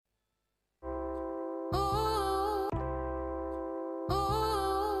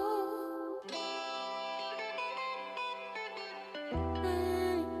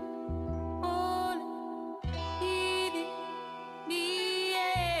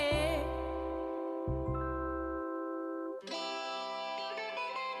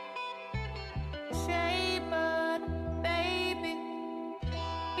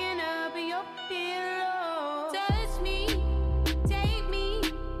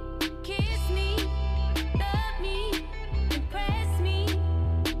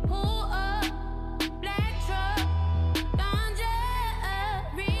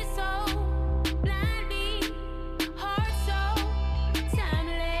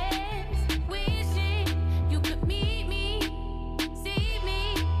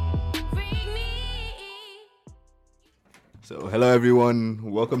Hello everyone.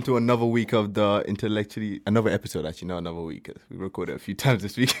 Welcome to another week of the another episode actually, not another week. We recorded a few times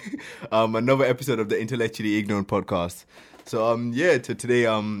this week. Another episode of the Intellectually Ignorant podcast. So today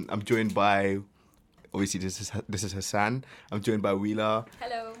I'm joined by, obviously this is Hassan. I'm joined by Wheeler.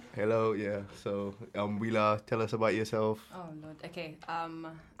 Hello, yeah. So Wheeler, tell us about yourself. Oh Lord. Okay. I'm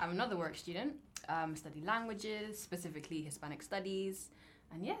another work student. Study languages, specifically Hispanic studies.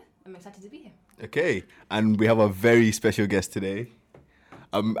 And yeah, I'm excited to be here. Okay, and we have a very special guest today.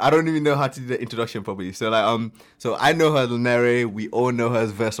 I don't even know how to do the introduction properly. So so I know her as Lanere. We all know her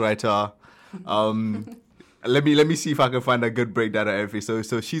as verse writer. Let me see if I can find a good breakdown of everything.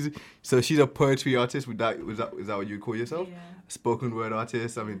 So she's a poetry artist. Is that what you call yourself? Yeah. Spoken word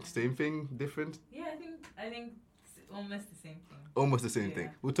artist. I mean, same thing, different. Yeah, I think it's almost the same thing. Almost the same thing.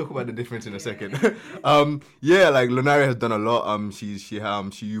 We'll talk about the difference in a second. Yeah. Like Lanare has done a lot.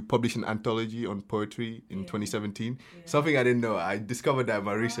 She published an anthology on poetry in 2017. Yeah. Something I didn't know. I discovered that in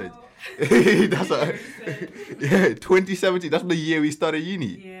my research. Wow. That's 2017. That's the year we started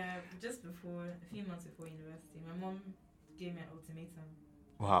uni. Yeah, just before, a few months before university. My mom gave me an ultimatum.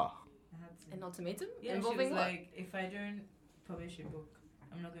 Wow. I had to. An ultimatum? Yeah, Involving she was what? like, if I don't publish a book,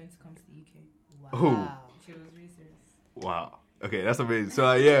 I'm not going to come to the UK. Oh. She was really serious. Wow. Okay, that's amazing.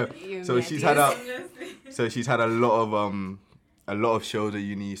 So So she's had a lot of shows at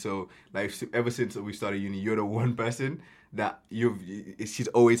uni. So like ever since we started uni, you're the one person that she's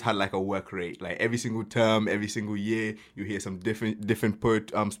always had like a work rate. Like every single term, every single year, you hear some different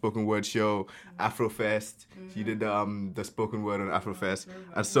spoken word show, Afrofest. She did the spoken word on Afrofest,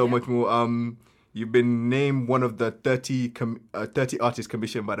 and so much more. You've been named one of the 30 artists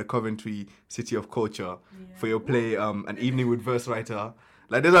commissioned by the Coventry City of Culture for your play, An Evening with Verse Writer.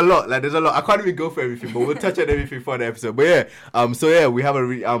 Like there's a lot. I can't even go for everything, but we'll touch on everything for the episode. But we have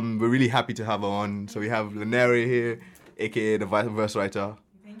we're really happy to have her on. So we have Lanere here, aka the Verse Writer.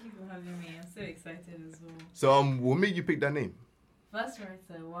 Thank you for having me. I'm so excited as well. So what made you pick that name? Verse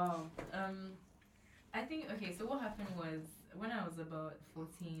writer, wow. I think, okay, so what happened was, when I was about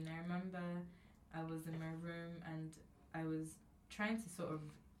 14, I remember I was in my room and I was trying to sort of,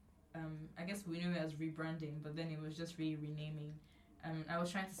 I guess we knew it as rebranding, but then it was just really renaming. I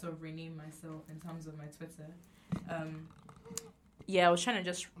was trying to sort of rename myself in terms of my Twitter. I was trying to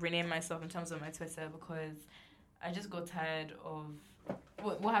just rename myself in terms of my Twitter because I just got tired of...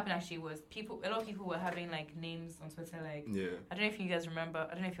 What happened actually was a lot of people were having like names on Twitter, like I don't know if you guys remember,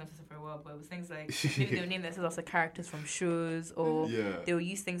 I don't know if you're on Twitter for a while, but it was things like maybe they would name themselves as characters from shows, or they would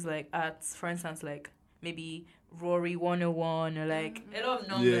use things like for instance, like maybe Rory 101 or like a lot of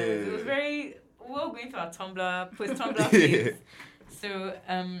numbers. It was very going through our Tumblr phase. So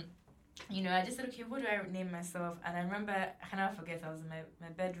I just said, okay, what do I name myself? And I remember, I can never forget, I was in my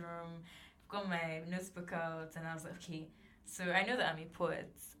bedroom, got my notebook out, and I was like, okay, so I know that I'm a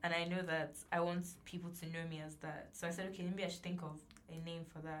poet, and I know that I want people to know me as that. So I said, okay, maybe I should think of a name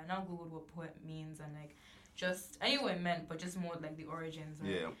for that. And I googled what poet means, and like I knew what it meant, but just more like the origins.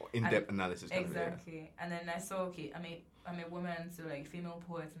 In-depth analysis. Exactly. And then I saw, okay, I'm a woman, so like female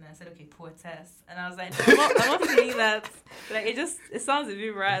poet, and then I said, okay, poetess, and I was like, I'm not feeling that. Like it sounds a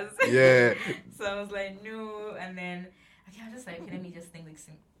bit raz. Yeah. So I was like, no, and then I was just like, okay, let me just think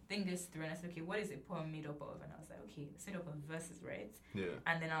this through, and I said, okay, what is a poem made up of? And I was like, okay, it's made up of verses, right? Yeah.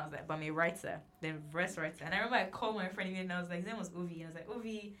 And then I was like, but I'm a writer, then verse writer. And I remember I called my friend and I was like, his name was Ovi, and I was like,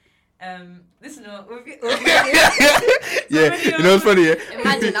 Ovi, this is not Ovi. Yeah, you know what's funny? Yeah?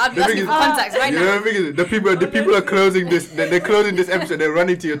 Imagine, I'll be asking for contacts right now. The people are closing this. They're closing this episode. They're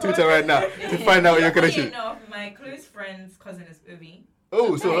running to your Twitter right now to find out what your connection. Enough, my close friend's cousin is Ovi.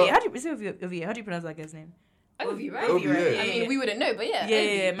 Oh, so how do you pronounce that guy's name? Ovi, right? Ovi, right? I mean, we wouldn't know, but yeah.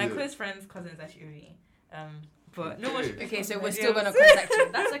 Yeah. My close friend's cousin is actually Ovi. But no one. Okay, so we're still gonna contact you.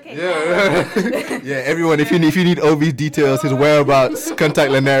 That's okay. Yeah, everyone. If you need Ovi's details, his whereabouts,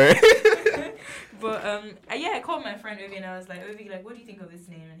 contact Lanere. But I called my friend Ovi and I was like, Ovi, like, what do you think of this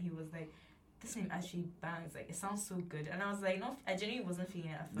name? And he was like, this name actually bangs. Like, it sounds so good. And I was like, no, I genuinely wasn't feeling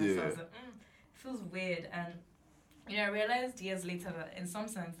it at first. So I was like, it feels weird. And I realized years later that in some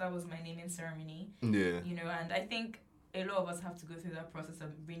sense that was my naming ceremony. Yeah. And I think a lot of us have to go through that process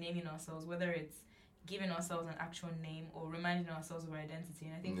of renaming ourselves, whether it's giving ourselves an actual name or reminding ourselves of our identity.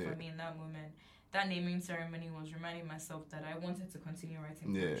 And I think for me in that moment, that naming ceremony was reminding myself that I wanted to continue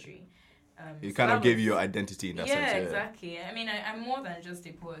writing poetry. It kind of gave you your identity in that sense. Yeah, exactly. I mean, I'm more than just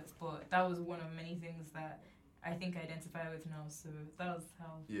a poet, but that was one of many things that I think I identify with now. So that was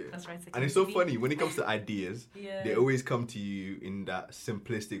how Verse Writer came And it's so funny when it comes to ideas, they always come to you in that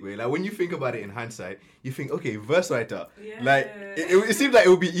simplistic way. Like when you think about it in hindsight, you think, okay, verse writer. Like it seems like it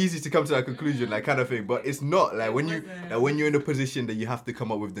would be easy to come to that conclusion, like kind of thing. But it's not. Like when you're in a position that you have to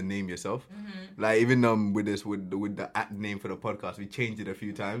come up with the name yourself. Like even with the act name for the podcast, we changed it a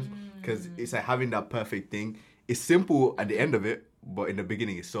few times because it's like having that perfect thing. It's simple at the end of it, but in the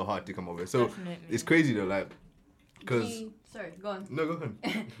beginning it's so hard to come up with. So it's crazy though, like. Sorry, go on. No, go on.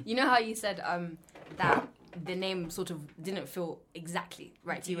 You know how you said that the name sort of didn't feel exactly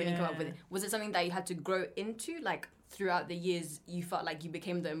right to you when you came up with it. Was it something that you had to grow into, like throughout the years? You felt like you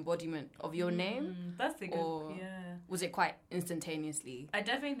became the embodiment of your name. That's a good. Or was it quite instantaneously? I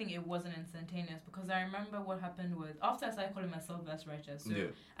definitely think it wasn't instantaneous because I remember what happened was after I started calling myself Verse Writer. So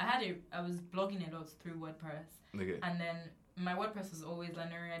I was blogging a lot through WordPress, and then. My WordPress was always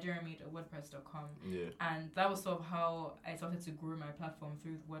laneriajeremy@wordpress.com. And that was sort of how I started to grow my platform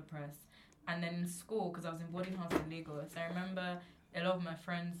through WordPress. And then in school, because I was in boarding house in Lagos, I remember a lot of my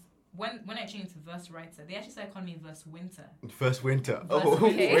friends, when I changed to Verse Writer, they actually started calling me Verse Winter. Verse Winter.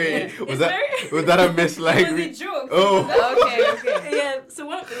 Wait. Was that a miss? Like, it was a joke. Oh, okay. Yeah, so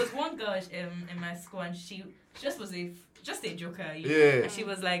there was one girl in my school, and she just was just a joker, And she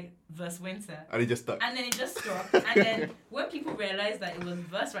was like, Verse Winter. And it just stuck. And then it just stuck. And then when people realized that it was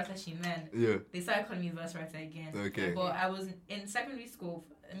Verse Writer she meant, they started calling me Verse Writer again. Okay. But I was in secondary school.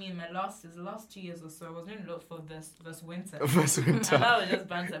 I mean, the last 2 years or so, I was doing a lot for Verse Winter. Verse Winter. And that was just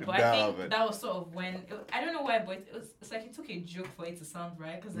banter. But I think that was sort of when, I don't know why, but it's like it took a joke for it to sound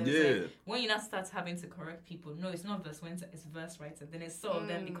right. Because like, when you now start having to correct people, no, it's not Verse Winter, it's Verse Writer. Then it sort of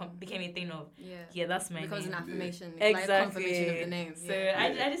then became a thing of, that's my name. Because an affirmation. Exactly. Like a confirmation of the name. So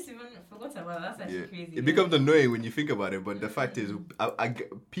I just even forgot about that. That's actually crazy. It becomes annoying when you think about it, but the fact is,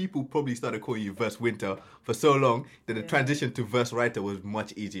 people probably started calling you Verse Winter for so long that the transition to Verse Writer was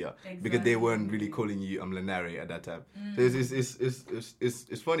much easier. Because they weren't really calling you Lanere at that time. So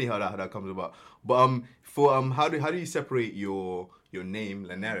it's funny how that comes about. But how do you separate your name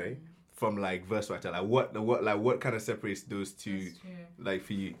Lanere from like Verse Writer? Like what kind of separates those two, like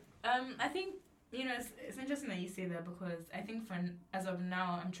for you? I think it's interesting that you say that because I think as of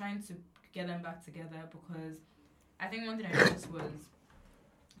now I'm trying to get them back together because I think one thing I noticed was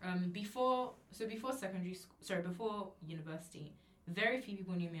before secondary school, before university. Very few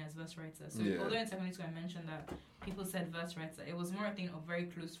people knew me as Verse Writer. So although in secondary school I mentioned that people said Verse Writer, it was more a thing of very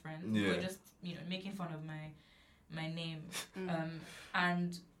close friends who were just making fun of my name.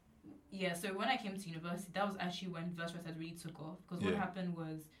 So when I came to university, that was actually when Verse Writer really took off. Because what happened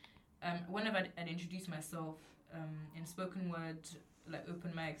was, whenever I'd introduced myself in spoken word, like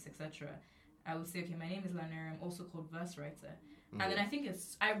open mics, etc., I would say, okay, my name is Laneri, I'm also called Verse Writer. And then I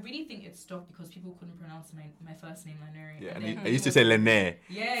really think it stopped because people couldn't pronounce my first name, Laneri. Yeah, and I used to say Lene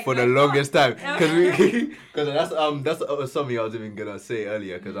for the longest time. Because that's something I was even going to say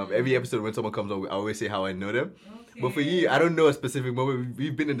earlier. Because every episode when someone comes on, I always say how I know them. Okay. But for you, I don't know a specific moment.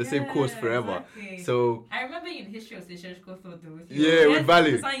 We've been in the same course forever. Exactly. So I remember you in history of the church though. With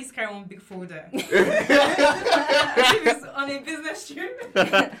value. That's why I used to carry one big folder. It's on a business trip.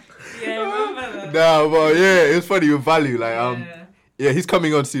 I remember that. No, but it was funny with value. Like he's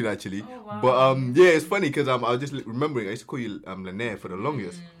coming on soon actually. Oh, wow. But it's funny because I was just remembering I used to call you Lene for the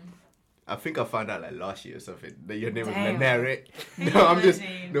longest. I think I found out like last year or something that your name was Lanere. No, I'm just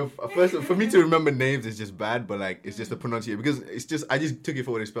first for me to remember names is just bad, but like it's just the pronunciation because it's just I just took it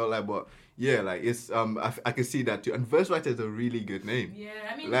for what it spelled like. But like it's I can see that too. And Verse Writer is a really good name. Yeah,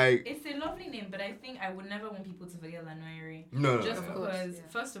 I mean like it's a lovely name, but I think I would never want people to forget Lanere. No, just because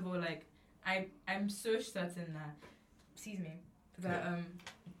first of all, like I'm so certain that that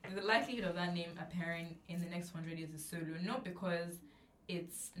the likelihood of that name appearing in the next 100 years is so low. Not because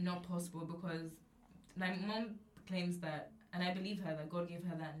it's not possible, because my mom claims that, and I believe her, that God gave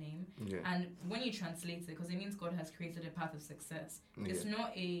her that name. Yeah. And when you translate it, because it means God has created a path of success. Yeah. It's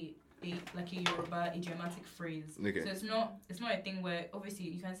not a Yoruba idiomatic phrase. Okay. So it's not a thing where obviously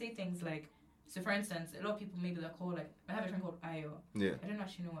you can say things like, so for instance, a lot of people maybe they're called like, I have a friend called Ayo. Yeah. I don't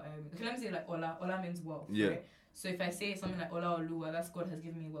actually know what Ayo means. Okay, let me say like Ola. Ola means wealth. Yeah. Right? So if I say something like Ola Oluwa, that's God has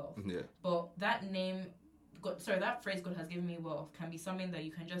given me wealth. Yeah. But that that phrase God has given me wealth can be something that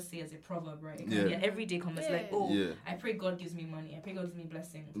you can just say as a proverb, right? It can be an everyday comment I pray God gives me money. I pray God gives me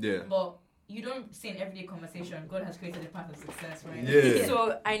blessings. Yeah. But you don't say in everyday conversation, God has created a path of success, right? Yeah.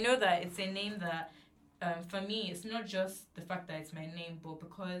 So I know that it's a name that, for me, it's not just the fact that it's my name, but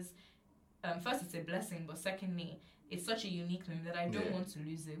because, first, it's a blessing, but secondly, it's such a unique name that I don't want to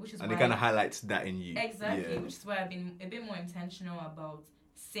lose it, which is why... And it kind of highlights that in you. Exactly, which is why I've been a bit more intentional about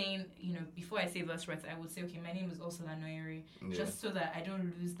saying, before I say verse writer, I would say, okay, my name is also Lanoere, just so that I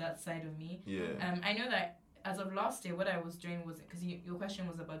don't lose that side of me. Yeah. I know that as of last year, what I was doing was, because your question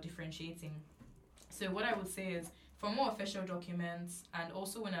was about differentiating. So what I would say is, for more official documents, and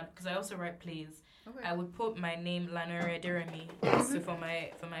also because I also write plays, I would put my name Lanoere Aderemi. So for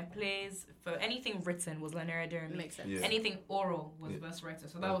my plays, for anything written was Lanoere Aderemi. Makes sense. Yeah. Anything oral was verse writer.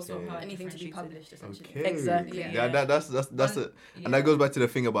 So that was sort of how I anything to be differentiated published, essentially. Okay. Exactly. Yeah. That's it. And that goes back to the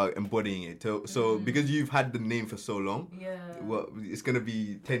thing about embodying it. So because you've had the name for so long, it's gonna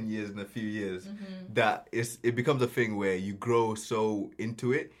be 10 years in a few years that it becomes a thing where you grow so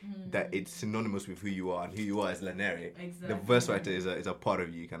into it that it's synonymous with who you are, and who you are is Lanoere. Exactly. The verse writer is a part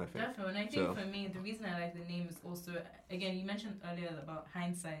of you, kind of thing. Definitely. And I think for me, the reason I like the name is also, again, you mentioned earlier about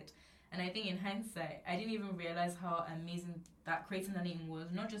hindsight. And I think in hindsight, I didn't even realize how amazing that creating that name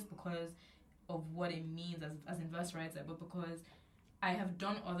was, not just because of what it means as in verse writer, but because I have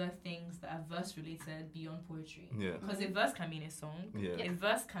done other things that are verse related beyond poetry. Yeah. Because a verse can be in a song, a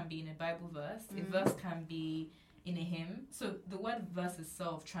verse can be in a Bible verse, a verse can be in a hymn. So the word verse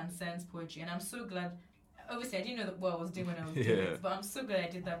itself transcends poetry. And I'm so glad, obviously I didn't know what I was doing when I was doing it, but I'm so glad I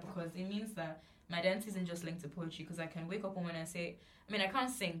did that, because it means that my identity isn't just linked to poetry, because I can wake up when I say, I mean, I can't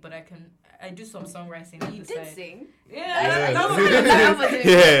sing, but I do some songwriting on the side. You did sing? Yeah,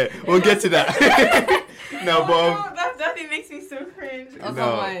 we'll get to that. No, but that thing makes me so cringe.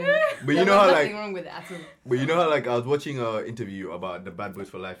 But you know how nothing wrong with it at all. But you know how I was watching an interview about the Bad Boys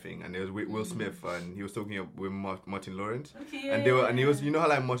for Life thing, and there was Will Smith, and he was talking with Martin Lawrence, and he was, you know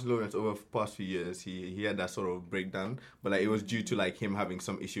how Martin Lawrence over the past few years he had that sort of breakdown, but it was due to him having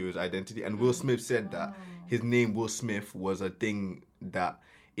some issue with identity, and Will Smith said that his name Will Smith was a thing that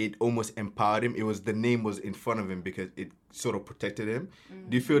it almost empowered him. It was, the name was in front of him because it sort of protected him.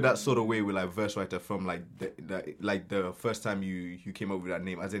 Do you feel that sort of way with verse writer from the first time you came up with that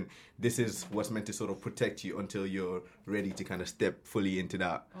name, as in this is what's meant to sort of protect you until you're ready to kind of step fully into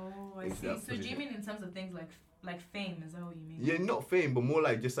that? Oh, I see. So do you mean in terms of things like fame? Is that what you mean? Yeah, not fame, but more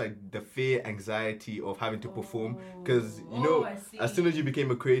just the fear, anxiety of having to perform. Because as soon as you became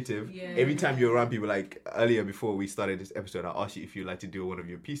a creative, every time you're around people, earlier before we started this episode, I asked you if you'd like to do one of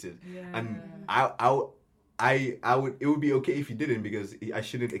your pieces, and it would be okay if you didn't, because I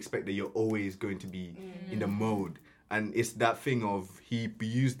shouldn't expect that you're always going to be in the mode. And it's that thing of, he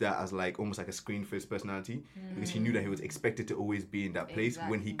used that as almost like a screen for his personality, because he knew that he was expected to always be in that place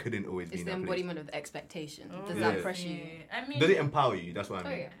when he couldn't always be in that place. It's the embodiment of the expectation. Does that pressure you? I mean, does it empower you? That's what I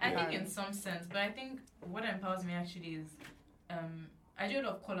mean. I think in some sense, but I think what empowers me actually is, I do a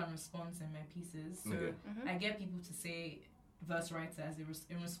lot of call and response in my pieces. So I get people to say verse writer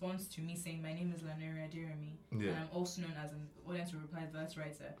in response to me saying my name is Lanoere Aderemi, and I'm also known as an audience reply verse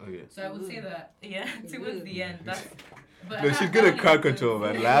writer. So I would say that towards the end, that's. But no, she's good at crowd control,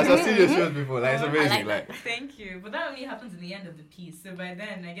 man. I've seen your shows before. It's amazing. Thank you. But that only happens in the end of the piece. So by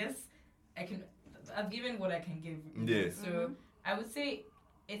then, I guess I've given what I can give. Yeah. So I would say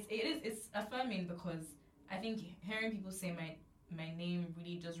it's affirming, because I think hearing people say my name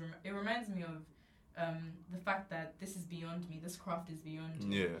really does. It reminds me of the fact that this is beyond me. This craft is beyond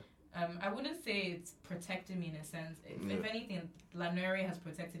me. I wouldn't say it's protected me in a sense. If anything, Lanoere has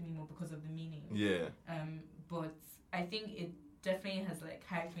protected me more because of the meaning. But I think it definitely has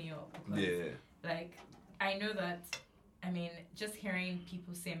hyped me up. Because, I know that, just hearing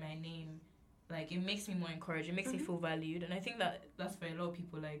people say my name, it makes me more encouraged. It makes me feel valued. And I think that's for a lot of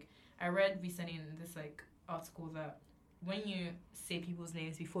people. I read recently in this article that when you say people's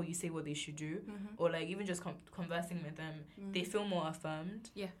names before you say what they should do, or even just conversing with them, they feel more affirmed.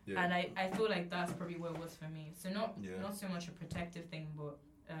 And I feel that's probably what it was for me. So not so much a protective thing, but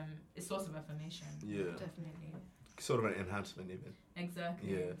a source of affirmation. Definitely. Sort of an enhancement, even.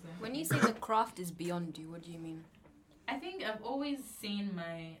 Exactly. When you say the craft is beyond you, what do you mean? I think I've always seen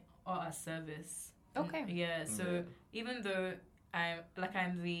my art as service. Okay. So even though I'm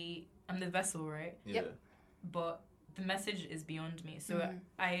the vessel, right? But the message is beyond me. So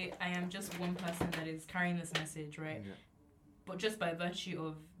I am just one person that is carrying this message, right? But just by virtue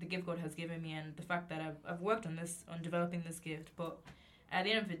of the gift God has given me and the fact that I've worked on developing this gift, but at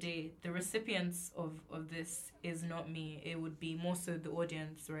the end of the day, the recipients of this is not me. It would be more so the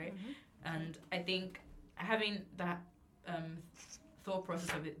audience, right? And I think having that thought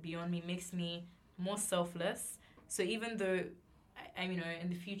process of it beyond me makes me more selfless. So even though in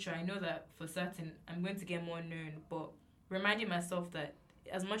the future, I know that for certain I'm going to get more known, but reminding myself that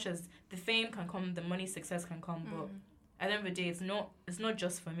as much as the fame can come, the money, success can come, but at the end of the day, it's not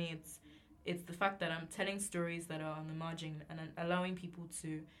just for me. It's the fact that I'm telling stories that are on the margin and allowing people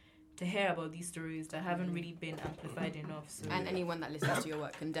to hear about these stories that haven't really been amplified enough. So and anyone that listens to your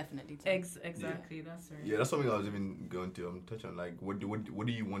work can definitely tell. Exactly, that's right. Yeah, that's something I was even going to touch on. Like, what do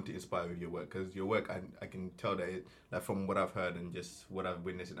you want to inspire with your work? Because your work, I can tell that like from what I've heard and just what I've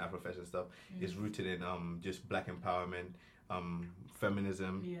witnessed in Afrofest and stuff, is rooted in just Black empowerment,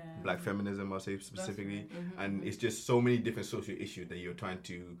 feminism, Black feminism, I'll say specifically, right. And it's just so many different social issues that you're trying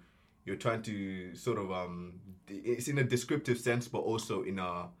to sort of it's in a descriptive sense, but also in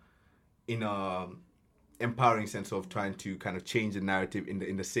a empowering sense of trying to kind of change the narrative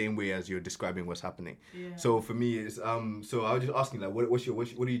in the same way as you're describing what's happening. Yeah. So for me, it's so I was just asking, like, what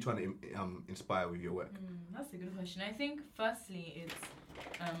are you trying to inspire with your work? That's a good question. I think firstly it's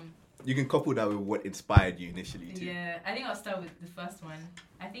you can couple that with what inspired you initially too. Yeah, I think I'll start with the first one.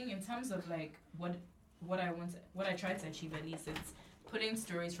 I think in terms of like what I try to achieve, at least, it's putting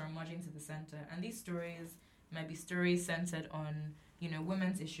stories from margin to the center, and these stories might be stories centered on, you know,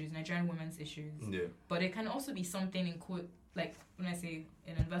 women's issues, Nigerian women's issues. Yeah. But it can also be something in quote, like when I say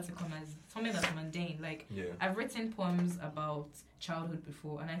in inverted commas, something that's mundane. Like I've written poems about childhood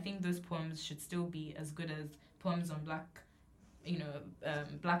before, and I think those poems should still be as good as poems on Black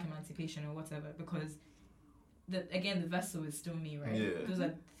emancipation or whatever, because the vessel is still me, right? Yeah. Those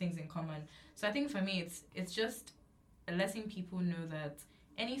are things in common. So I think for me, it's just letting people know that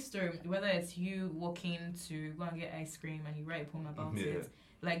any story, whether it's you walking to go and get ice cream and you write a poem about it,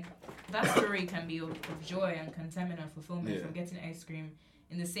 like that story can be of joy and contentment and fulfillment from getting ice cream.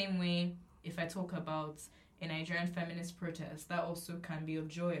 In the same way, if I talk about a Nigerian feminist protest, that also can be of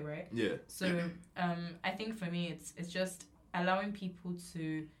joy, right? Yeah. So I think for me, it's just allowing people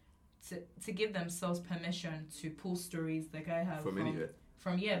to give themselves permission to pull stories like I have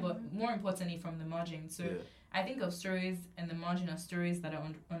from but more importantly from the margin. So I think of stories in the margin as stories that are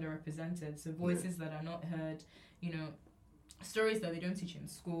underrepresented, so voices that are not heard, you know, stories that they don't teach in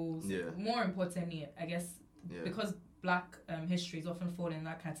schools. Yeah. More importantly, I guess, because Black histories often fall in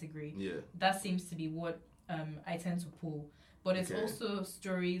that category. Yeah. That seems to be what I tend to pull. But it's also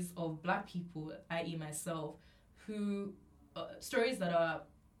stories of Black people, i.e. myself, who stories that are,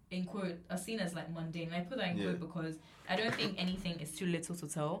 in quote, are seen as like mundane. And I put that in quote because I don't think anything is too little to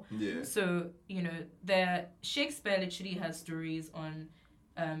tell. Yeah. So, you know, Shakespeare literally has stories on,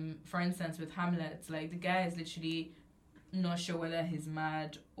 for instance, with Hamlet, like the guy is literally not sure whether he's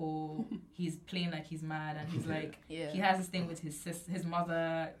mad or he's playing like he's mad, and he's like, he has this thing with his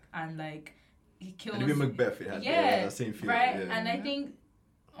mother, and like he kills. And even Macbeth, it had that same feeling. Right, and I think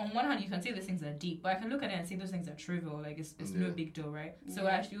on one hand, you can say those things are deep, but I can look at it and say those things are trivial. Like, it's no big deal, right? So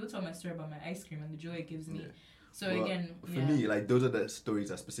I actually will tell my story about my ice cream and the joy it gives me. So again, for me, like, those are the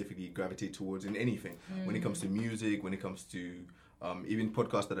stories I specifically gravitate towards in anything. When it comes to music, when it comes to even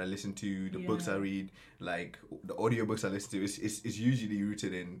podcasts that I listen to, the books I read, like the audiobooks I listen to, it's usually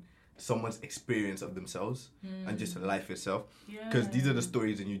rooted in someone's experience of themselves and just life itself, because these are the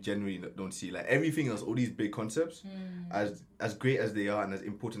stories that you generally don't see. Like everything else, all these big concepts, as great as they are and as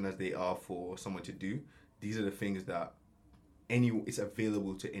important as they are for someone to do, these are the things that it's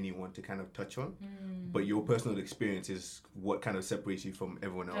available to anyone to kind of touch on, but your personal experience is what kind of separates you from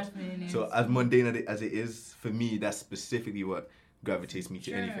everyone else. So as mundane as it is, for me, that's specifically what gravitates me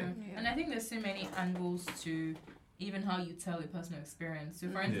to anything. And I think there's so many angles to even how you tell a personal experience. So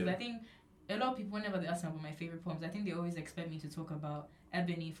for instance, I think a lot of people, whenever they ask me about my favorite poems, I think they always expect me to talk about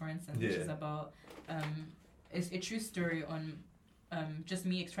Ebony, for instance, which is about it's a true story on just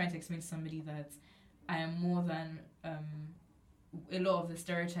me trying to explain to somebody that I am more than a lot of the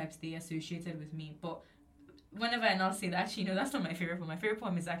stereotypes they associated with me. But whenever I now say that, actually, no, that's not my favorite poem. My favorite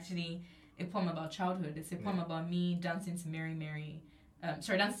poem is actually a poem about childhood. It's a poem about me dancing to Mary Mary.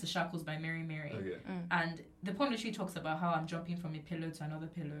 Dance to Shackles by Mary Mary. And the poem literally talks about how I'm jumping from a pillow to another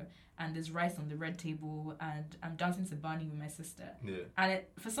pillow, and there's rice on the red table, and I'm dancing to Barney with my sister. Yeah. And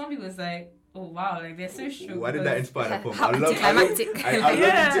for some people, it's like, oh wow, like they're so sure. Why did that inspire that poem? I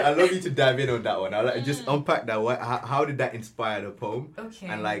love you to dive in on that one. I like just unpack that. How did that inspire the poem? Okay.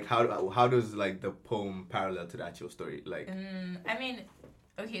 And like how does like the poem parallel to the actual story? Like, I mean,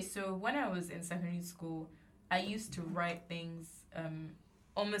 okay, so when I was in secondary school, I used to write things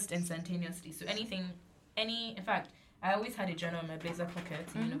almost instantaneously. So in fact, I always had a journal in my blazer pocket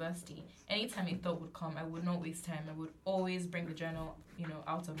in university. Anytime a thought would come, I would not waste time. I would always bring the journal,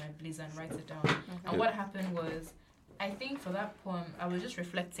 out of my blazer and write it down. And what happened was, I think for that poem, I was just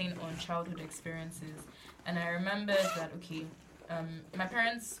reflecting on childhood experiences. And I remembered that, my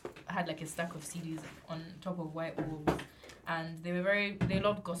parents had like a stack of CDs on top of white walls. And they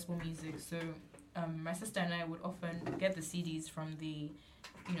loved gospel music. So my sister and I would often get the CDs from the,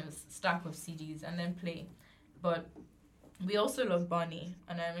 stack of CDs and then play. But we also love Barney,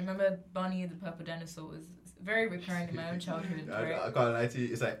 and I remember Barney the Purple Dinosaur was very recurring in my own childhood. Right? I can't lie to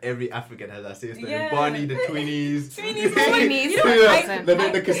you. It's like every African has that sister. Barney, the Tweenies. Tweenies.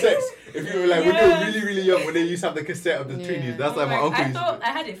 The cassettes. If you were like, when you were really, really young, when they used to have the cassette of the Tweenies, that's like my uncle used to. I thought I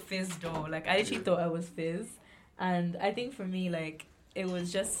had a Fizz doll. Like, I literally thought I was Fizz. And I think for me, like, it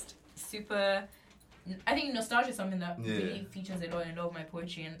was just super... I think nostalgia is something that really features a lot in a lot of my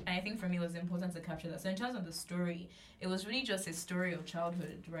poetry, and I think for me it was important to capture that. So in terms of the story, it was really just a story of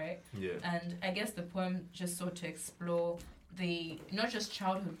childhood, right? Yeah. And I guess the poem just sought to explore the not just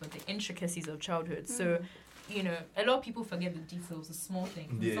childhood but the intricacies of childhood. So, you know, a lot of people forget the details, the small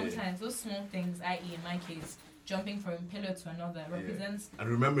things. And sometimes those small things, i.e. in my case, jumping from pillar to another represents and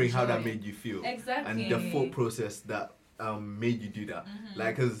remembering joy. How that made you feel. Exactly. And the thought process that made you do that,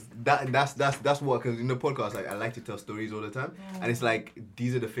 like, cause that's what, cause in the podcast, like, I like to tell stories all the time, and it's like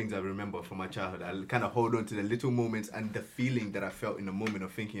these are the things I remember from my childhood. I kind of hold on to the little moments and the feeling that I felt in the moment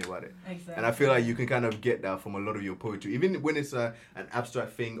of thinking about it. Exactly. And I feel like you can kind of get that from a lot of your poetry, even when it's an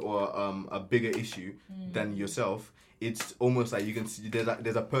abstract thing or a bigger issue than yourself. It's almost like you can see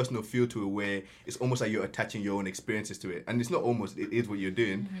there's a personal feel to it where it's almost like you're attaching your own experiences to it, and it's not almost, it is what you're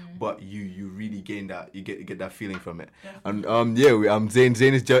doing, but you really gain that, you get that feeling from it. Definitely. And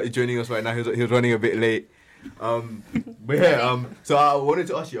Zayn is joining us right now. He's running a bit late, but yeah. So I wanted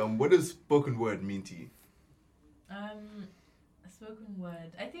to ask you, what does spoken word mean to you? Spoken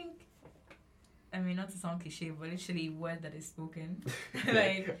word, I think. I mean, not to sound cliche, but literally word that is spoken.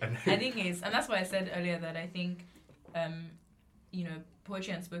 Like, I think it's, and that's why I said earlier that I think. You know,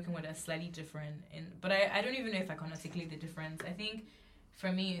 poetry and spoken word are slightly different, but I don't even know if I can articulate the difference. I think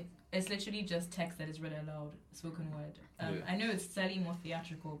for me, it's literally just text that is read aloud, spoken word. I know it's slightly more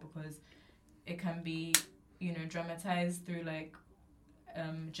theatrical because it can be, you know, dramatized through like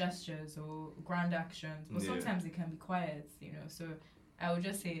gestures or grand actions, but sometimes it can be quiet, you know. So I would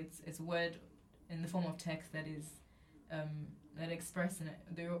just say it's word in the form of text that is that express in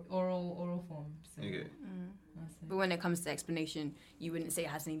the oral form. So but when it comes to explanation, you wouldn't say it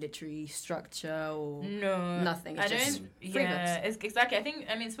has any literary structure or nothing. It's it's exactly.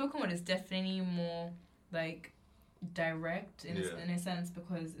 I mean, spoken word is definitely more like direct in a sense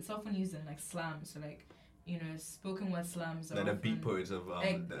because it's often used in like slam. So like, you know, spoken word slams are like the beat poets of the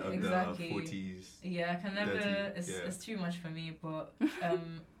 40s. Yeah, I can never. It's too much for me, but I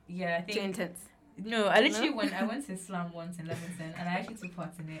think too intense. No, I literally I went to slam once in Leamington and I actually took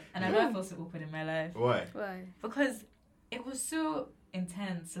part in it, and I never felt so awkward in my life. Why? Because it was so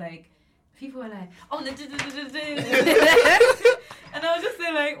intense. Like, people were like, oh, and I was just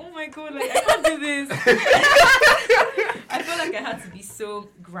there like, oh my god, like, I can't do this. I felt like I had to be so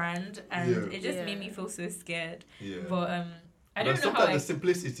grand, and it just made me feel so scared. But I don't know sometimes how the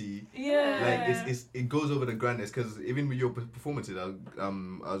simplicity, like it goes over the grandness. Because even with your performances, I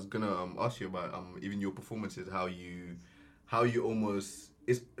was gonna ask you about even your performances, how you almost,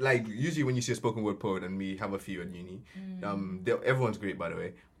 it's like usually when you see a spoken word poet, and we have a few at uni, everyone's great by the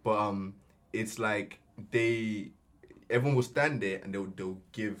way, but it's like everyone will stand there and they'll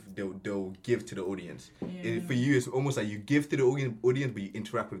give to the audience. For you, it's almost like you give to the audience, but you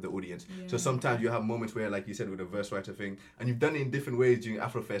interact with the audience. So sometimes you have moments where, like you said, with the verse writer thing, and you've done it in different ways during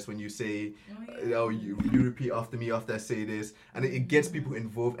Afrofest when you say, you repeat after me after I say this, and it gets people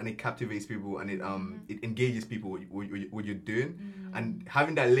involved and it captivates people and it engages people what you're doing, and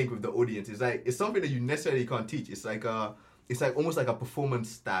having that link with the audience is like, it's something that you necessarily can't teach. It's like almost like a performance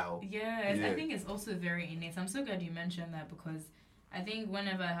style. I think it's also very innate. I'm so glad you mentioned that because I think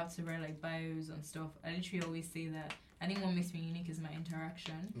whenever I have to write like bios and stuff, I literally always say that I think what makes me unique is my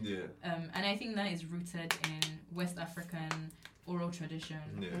interaction. And I think that is rooted in West African oral tradition.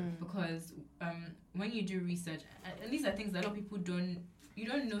 Because when you do research, and these are things that a lot of people you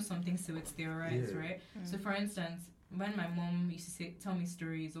don't know something, so it's theorized, right? So for instance, when my mom used to tell me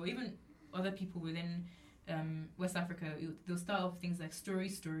stories, or even other people within West Africa, they'll start off things like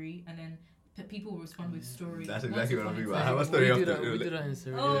story, and then people will respond with story. That's exactly what I'm thinking about. I have a story we do that in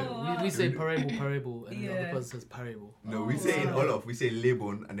Syria. We say parable, and the other person says parable. No, we say in Olof, we say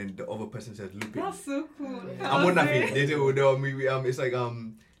lebon, and then the other person says lupin. That's so cool. I'm on nothing. They do, it's like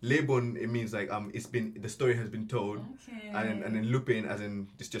lebon, it means like the story has been told, and then lupin, as in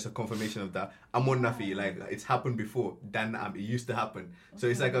it's just a confirmation of that. Amon nafi, like it's happened before. Dan it used to happen. So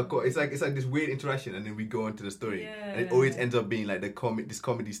it's like this weird interaction, and then we go on to the story, and it always ends up being like this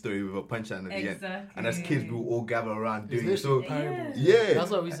comedy story with a punchline at the end. And as kids, we will all gather around doing it. So parable. That's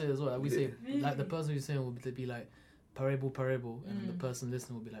what we say as well. We say like the person who's saying will be like parable, and the person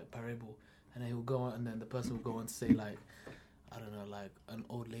listening will be like parable, and then he'll go on, and then the person will go on to say like, I don't know, like an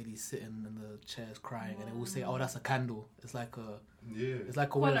old lady sitting in the chairs crying, and it will say, "Oh, that's a candle." It's like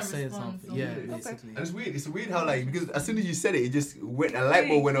a way of saying something. Yeah, basically. And it's weird. It's weird how like, because as soon as you said it, it just went, a light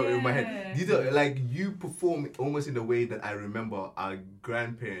bulb went up in my head. These are like, you perform almost in the way that I remember our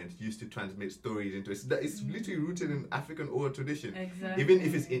grandparents used to transmit stories into it. It's literally rooted in African oral tradition. Exactly. Even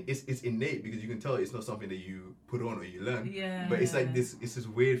if it's innate, because you can tell it's not something that you put on or you learn. Yeah. But it's like this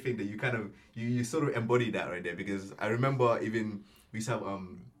weird thing that you kind of you sort of embody that right there. Because I remember even we used to have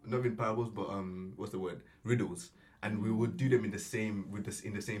not even parables, but what's the word, riddles, and we would do them in the same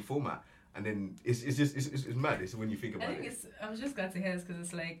format. And then it's mad. It's when you think about it. I was just glad to hear this, because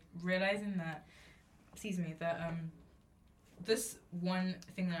it's like realizing that, that this one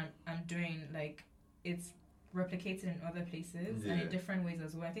thing that I'm doing, like, it's replicated in other places and in different ways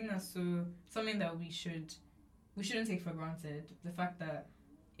as well. I think that's something that we shouldn't take for granted. The fact that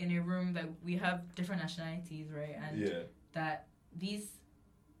in a room that we have different nationalities, right, and that these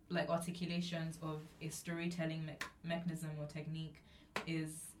like articulations of a storytelling mechanism or technique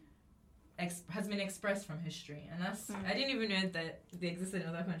has been expressed from history, and that's I didn't even know that they existed in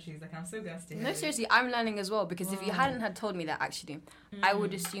other countries. Like, I'm so gassed to hear. No, seriously, I'm learning as well, because if you hadn't had told me that, actually, I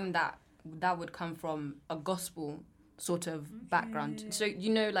would assume that would come from a gospel sort of background. So,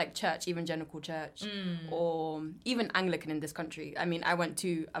 like church, evangelical church, or even Anglican in this country. I mean, I went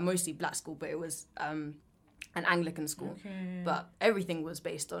to a mostly black school, but it was an Anglican school. But everything was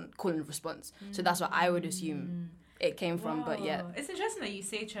based on call and response. So that's what I would assume it came from. But yeah, it's interesting that you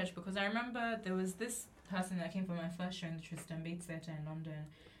say church, because I remember there was this person that came for my first show in the Tristan Bates Theatre in London,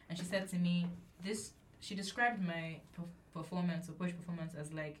 and she said to me she described my performance or poetry performance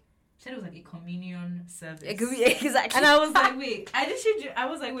as like, she said it was like a communion service. Exactly. And I was like,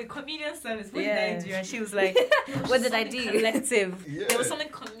 wait, communion service, what did I do? And she was like, what did I do? Collective. There was something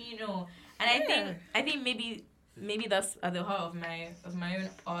communal. And I think maybe that's at the heart of my own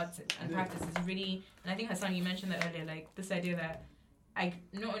art and practice is really, and I think Hassan, you mentioned that earlier, like this idea that I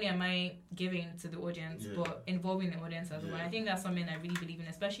not only am I giving to the audience, but involving the audience as well. And I think that's something I really believe in,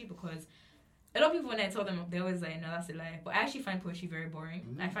 especially because a lot of people, when I tell them, they always like, no, that's a lie. But I actually find poetry very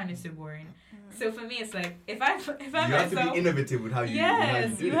boring. I find it so boring. So for me, it's like, if I you have to be innovative with how you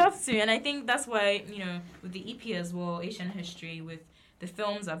you have to. And I think that's why, with the EP as well, Asian history, with the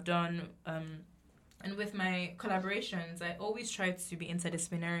films I've done, and with my collaborations, I always try to be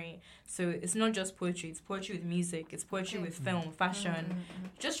interdisciplinary. So it's not just poetry. It's poetry with music. It's poetry with film, fashion.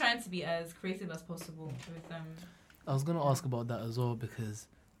 Just trying to be as creative as possible with them. I was going to ask about that as well, because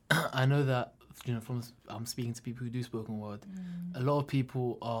I know that, from I'm speaking to people who do spoken word, a lot of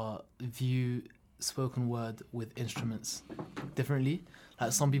people view spoken word with instruments differently.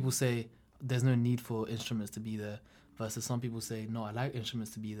 Like, some people say there's no need for instruments to be there, versus some people say, no, I like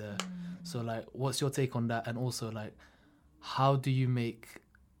instruments to be there. So, like, what's your take on that? And also, like, how do you make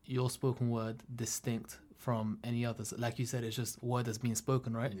your spoken word distinct from any others? Like you said, it's just word that's being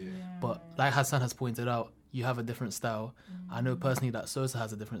spoken, right? But like Hassan has pointed out, you have a different style. I know personally that Sosa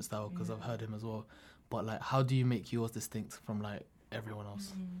has a different style, because I've heard him as well. But, like, how do you make yours distinct from, like, everyone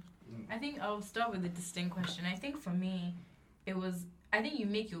else? I think I'll start with the distinct question. I think for me, I think you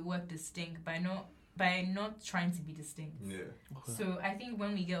make your work distinct by not trying to be distinct. So I think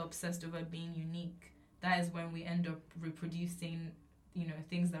when we get obsessed over being unique, that is when we end up reproducing,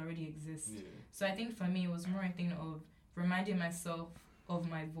 things that already exist. So I think for me, it was more a thing of reminding myself of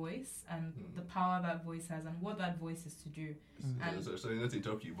my voice and the power that voice has and what that voice is to do. Sorry not to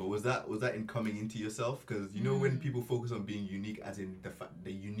interrupt you, but was that in coming into yourself? Because when people focus on being unique, as in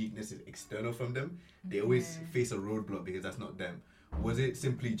the uniqueness is external from them, they always face a roadblock because that's not them. Was it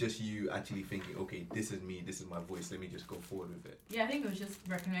simply just you actually thinking, okay, this is me, this is my voice, let me just go forward with it? Yeah, I think it was just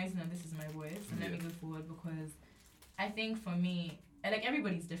recognizing that this is my voice and let me go forward, because I think for me, and like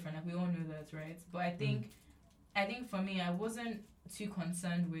everybody's different, like we all know that, right? But I think for me, I wasn't too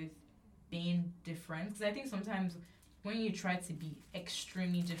concerned with being different, because I think sometimes when you try to be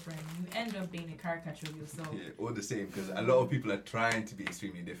extremely different, you end up being a caricature of yourself. Or the same, because a lot of people are trying to be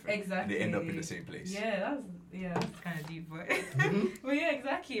extremely different. Exactly. And they end up in the same place. That's kind of deep, but but yeah,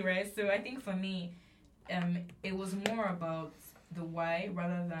 exactly, right? So I think for me, it was more about the why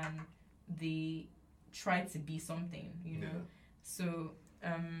rather than the try to be something, So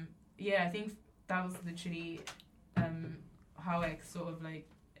I think that was literally how I sort of like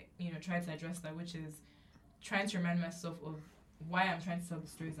tried to address that, which is trying to remind myself of why I'm trying to tell the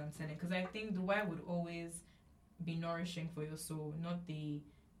stories I'm telling, because I think the why would always be nourishing for your soul, not the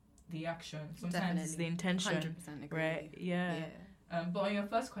action. Sometimes it's the intention, 100% agree. Right? But on your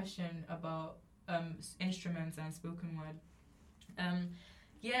first question about instruments and spoken word,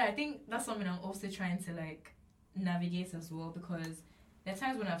 I think that's something I'm also trying to like navigate as well, because there are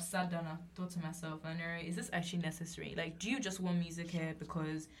times when I've sat down and thought to myself, is this actually necessary? Like, do you just want music here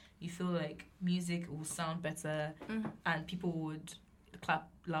because you feel like music will sound better and people would clap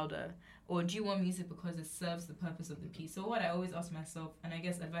louder? Or do you want music because it serves the purpose of the piece? So what I always ask myself, and I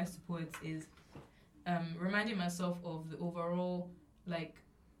guess advice to poets, is reminding myself of the overall like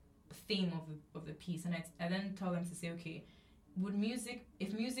theme of the piece, and I then tell them to say, okay,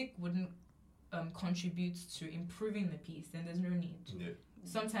 if music wouldn't contribute to improving the piece, then there's no need. Yeah.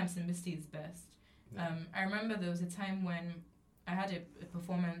 Sometimes simplicity is best. Yeah. I remember there was a time when I had a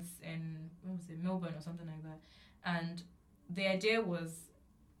performance in Melbourne or something like that, and the idea was,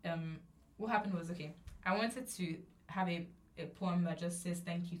 what happened was, okay, I wanted to have a poem that just says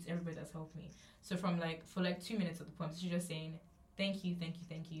thank you to everybody that's helped me. So for 2 minutes of the poem, she's just saying thank you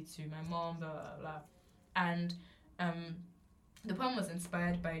to my mom, blah blah blah, and the poem was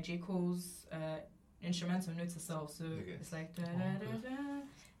inspired by J. Cole's instrumental Note to Self. So it's like da, da, da, da,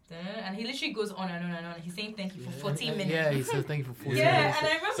 da, and he literally goes on and on and on. He's saying thank you for 14 minutes. Yeah, he says thank you for 14 minutes. Yeah, and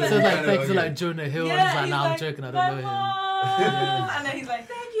I remember he says like thanks to like Jonah Hill. Yeah, and he's like, nah, I'm joking, I don't know him. And then he's like,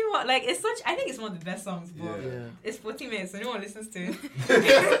 thank you. Like, it's such, I think it's one of the best songs, but it's 40 minutes, so no one listens to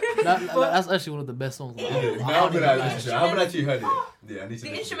it. That's actually one of the best songs. I haven't actually heard it. Yeah, I need to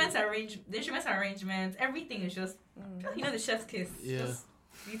the instrumental arrangement, everything is just, the chef's kiss. Yeah. Just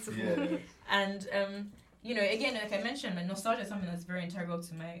beautiful. Yeah. And, again, like I mentioned, my nostalgia is something that's very integral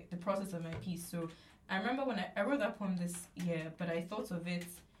to the process of my piece. So I remember when I wrote that poem this year, but I thought of it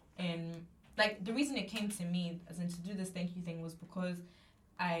in, like, the reason it came to me, as in to do this thank you thing, was because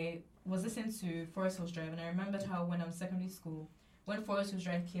I was listening to Forest Hills Drive, and I remembered how when I was in secondary school, when Forest Hills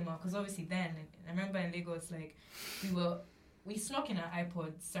Drive came out, because obviously then, I remember in Lagos, like, we snuck in our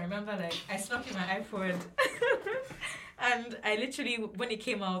iPods. So I remember, like, I snuck in my iPod, and I literally, when it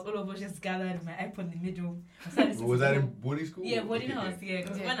came out, all of us just gathered with my iPod in the middle. Was that in boarding school? Yeah, boarding house,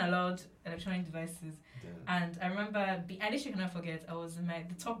 because we weren't allowed electronic devices. And I remember, I literally cannot forget, I was in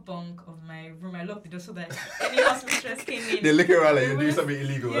the top bunk of my room. I locked the door so that any house mistress came in. They're looking around like you're doing something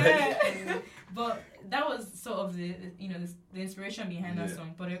illegal. Yeah. But that was sort of the inspiration behind that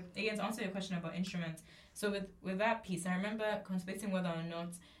song. But again, to answer your question about instruments, so with that piece, I remember contemplating whether or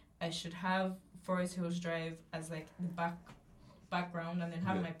not I should have Forest Hills Drive as like the background and then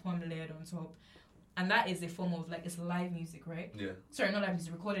have my poem layered on top. And that is a form of, like, it's live music, right? Yeah. Sorry, not live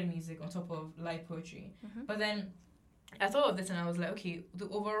music, recorded music on top of live poetry. Mm-hmm. But then I thought of this and I was like, okay, the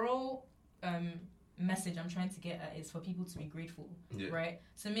overall message I'm trying to get at is for people to be grateful, right?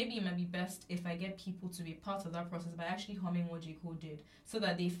 So maybe it might be best if I get people to be part of that process by actually humming what J. Cole did, so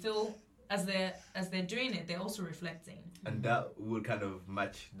that they feel, as they're doing it, they're also reflecting. And that would kind of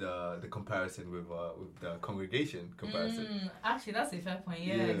match the comparison with the congregation comparison. Actually, that's a fair point.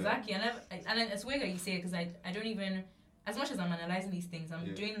 Yeah. Exactly. And it's weird that you say it, because I don't even, as much as I'm analyzing these things,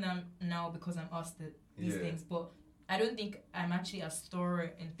 I'm doing them now because I'm asked these things, but I don't think I'm actually as thorough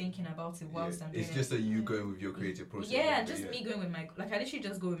in thinking about it whilst I'm doing it. It's just you going with your creative process. Yeah, just me going with my, like, I literally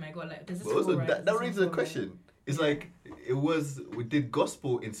just go with my God. Like, does this but also, right? that raises a question. It's like, did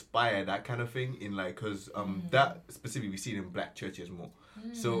gospel inspire that kind of thing in, like, because that specifically we see it in black churches more.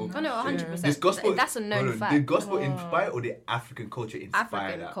 So, 100%. This gospel, that's a known fact. Did gospel inspire, or did African culture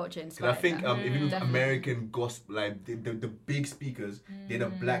inspire that? Culture inspired. Because I think even American gospel, like the big speakers, they're the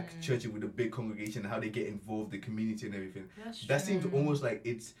black churches with a big congregation, how they get involved, the community and everything. That seems almost like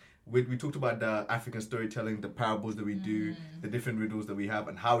it's. We talked about the African storytelling, the parables that we do, the different riddles that we have,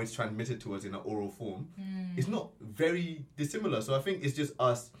 and how it's transmitted to us in an oral form. It's not very dissimilar. So I think it's just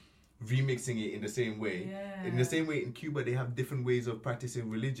us remixing it in the same way. Yeah. In the same way, in Cuba, they have different ways of practicing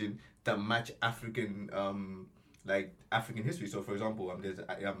religion that match African African history. So, for example,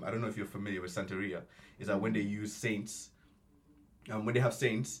 I don't know if you're familiar with Santeria. Is that when they use saints, when they have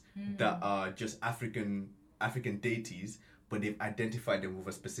saints that are just African deities, but they've identified them with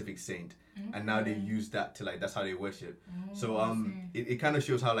a specific saint, and now they use that to, like, that's how they worship. So it kind of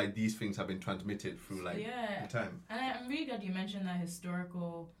shows how, like, these things have been transmitted through, like, the time. And I'm really glad you mentioned that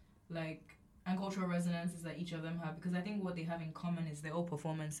historical, like, and cultural resonances that each of them have, because I think what they have in common is they're all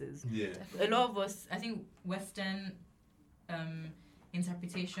performances. Yeah. A lot of us, I think, Western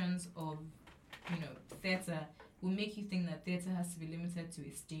interpretations of, theatre will make you think that theatre has to be limited to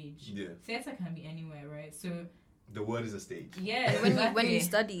a stage. Yeah. Theatre can be anywhere, right? So the word is a stage. Yeah. When you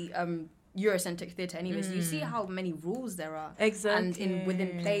study Eurocentric theatre anyways, you see how many rules there are. Exactly. And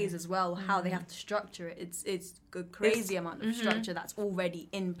within plays as well, how they have to structure it. It's a crazy amount of structure that's already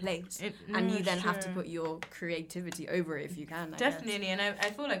in place. And you then have to put your creativity over it if you can. Definitely. And I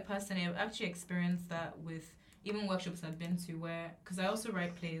feel like personally I've actually experienced that with even workshops I've been to, where, because I also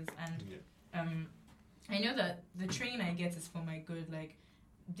write plays, and I know that the training I get is for my good. Like,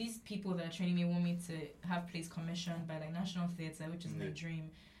 these people that are training me want me to have plays commissioned by like National Theatre, which is my dream,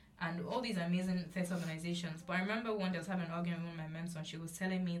 and all these amazing theatre organizations. But I remember one day I was having an argument with my mentor, and she was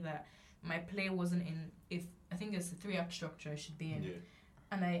telling me that my play wasn't in, if I think it's a 3-act structure, it should be in.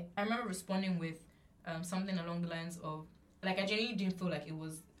 And I remember responding with something along the lines of, like, I genuinely didn't feel like it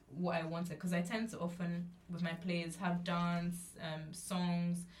was what I wanted, because I tend to often with my plays have dance,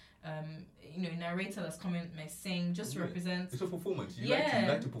 songs, narrator that's coming may sing just to represent. It's a performance. You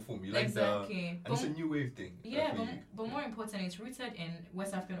like to perform. You like exactly. And it's a new wave thing. Yeah, but more importantly, it's rooted in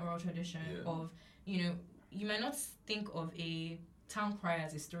West African oral tradition of, you might not think of a town crier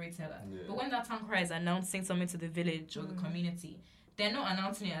as a storyteller, but when that town crier is announcing something to the village or the community, they're not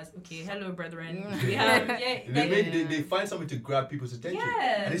announcing it as, okay, hello brethren, we have they find something to grab people's attention,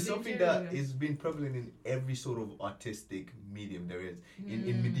 and it's something that is been prevalent in every sort of artistic medium there is.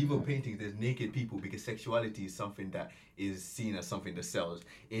 In medieval paintings, there's naked people because sexuality is something that is seen as something that sells.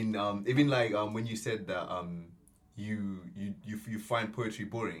 In even like when you said that you find poetry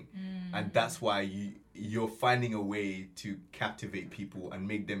boring, and that's why you're finding a way to captivate people and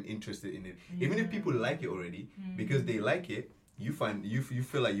make them interested in it, even if people like it already, because they like it. You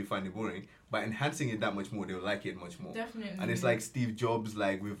feel like you find it boring, but enhancing it that much more, they'll like it much more. Definitely. And it's like Steve Jobs,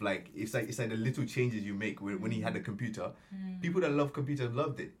 like with like it's like the little changes you make when he had a computer. People that love computers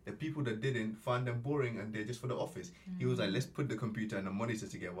loved it. The people that didn't found them boring and they're just for the office. He was like, let's put the computer and the monitor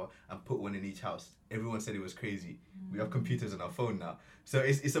together and put one in each house. Everyone said it was crazy. We have computers on our phone now, so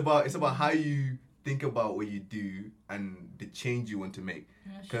it's about how you think about what you do and the change you want to make.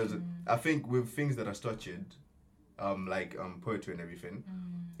 Because I think with things that are structured, like poetry and everything,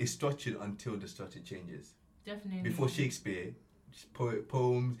 it's structured until the structure changes. Definitely. Before Shakespeare,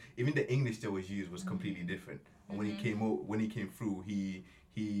 poems, even the English that was used was completely different. And when he came through, he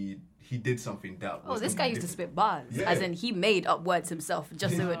did something that was this guy used to spit bars, as in he made up words himself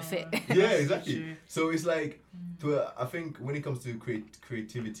just so it would fit. Yeah, exactly. So it's like, I think when it comes to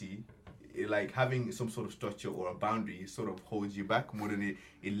creativity, like having some sort of structure or a boundary sort of holds you back more than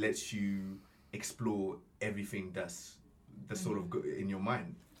it lets you explore everything that's sort of in your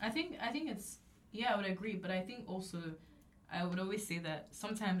mind. I think it's, I would agree, but I think also I would always say that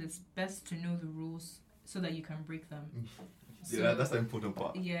sometimes it's best to know the rules so that you can break them. So, that's the important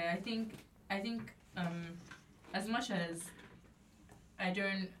part. Yeah, I think as much as I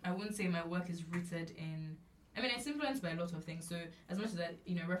wouldn't say my work is rooted in, I mean, it's influenced by a lot of things. So as much as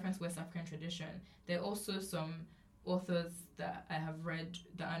I reference West African tradition, there are also some authors that I have read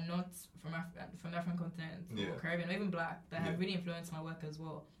that are not from the African continent or Caribbean or even Black that have really influenced my work as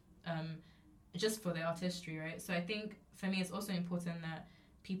well, just for their artistry, right? So I think for me it's also important that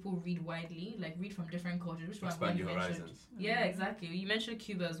people read widely, like read from different cultures. Which expand your horizons. Yeah, exactly. You mentioned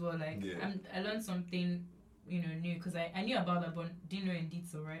Cuba as well. Like I learned something new because I knew about that but didn't know in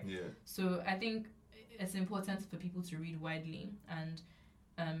detail, right? Yeah. So I think it's important for people to read widely, and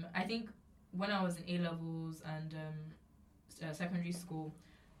I think when I was in A-levels and secondary school,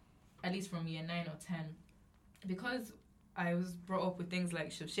 at least from year 9 or 10, because I was brought up with things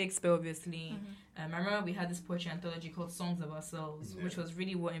like Shakespeare, obviously. I remember we had this poetry anthology called Songs of Ourselves, which was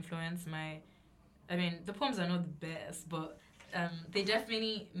really what influenced the poems are not the best, but they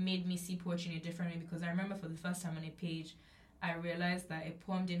definitely made me see poetry in a different way, because I remember for the first time on a page, I realized that a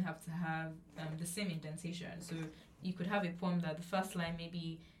poem didn't have to have the same indentation. So you could have a poem that the first line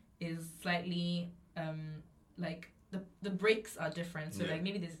maybe is slightly like the breaks are different. So like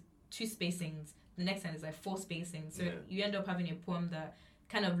maybe there's 2 spacings, the next line is like 4 spacings. So you end up having a poem that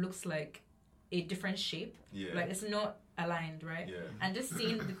kind of looks like a different shape. Yeah. Like it's not aligned, right? Yeah. And just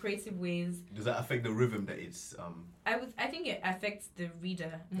seeing the creative ways. Does that affect the rhythm that it's I think it affects the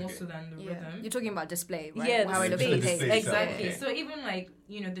reader more so than the rhythm. You're talking about display, right? Yeah, how it looks on the page. Exactly. Okay. So even like,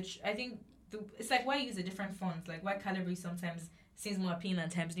 I think it's like why use a different font? Like why Calibri sometimes seems more appealing than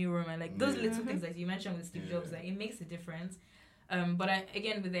Times New Roman. Like those little things that you mentioned with Steve Jobs, like it makes a difference. But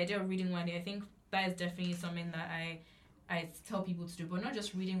again, with the idea of reading widely, I think that is definitely something that I tell people to do. But not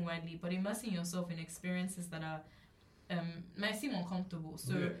just reading widely, but immersing yourself in experiences that are might seem uncomfortable.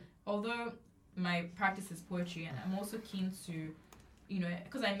 So although my practice is poetry, and I'm also keen to,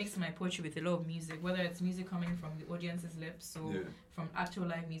 because I mix my poetry with a lot of music, whether it's music coming from the audience's lips or from actual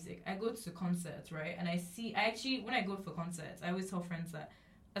live music. I go to concerts, right? And when I go for concerts, I always tell friends that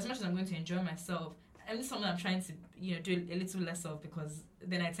as much as I'm going to enjoy myself, and this is something I'm trying to, do a little less of, because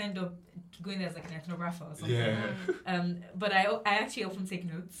then I end up going there as like an ethnographer or something. Yeah. But I actually often take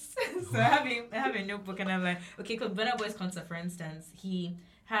notes. So I have a notebook, and I'm like, okay, because Burna Boy's concert, for instance, he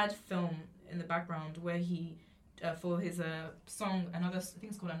had film in the background where he for his song, I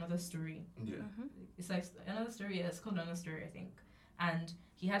think it's called Another Story. Yeah. It's like Another Story. Yeah, it's called Another Story, I think. And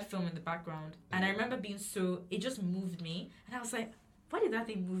he had film in the background, and I remember it just moved me, and I was like, why did that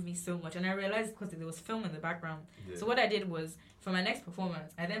thing move me so much? And I realized because there was film in the background. Yeah. So what I did was, for my next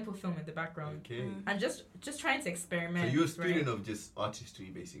performance, I then put film in the background. Okay. And just trying to experiment. So you're a student of just artistry,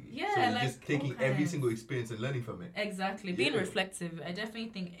 basically. Yeah. So you're just taking every single experience and learning from it. Exactly. Being reflective. I definitely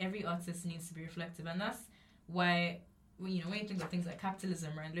think every artist needs to be reflective. And that's why, when you think of things like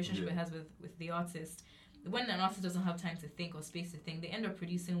capitalism, right, and the relationship it has with the artist, when an artist doesn't have time to think or space to think, they end up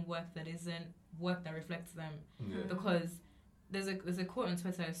producing work that isn't work that reflects them. Yeah. Because there's a quote on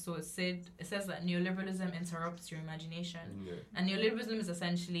Twitter I saw. It says that neoliberalism interrupts your imagination, and neoliberalism is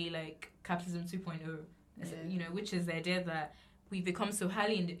essentially like capitalism 2.0, which is the idea that we've become so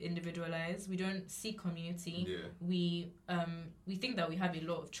highly individualized. We don't seek community. Yeah. We think that we have a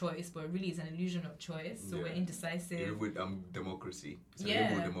lot of choice, but really it's an illusion of choice. So we're indecisive. You live with democracy. It's a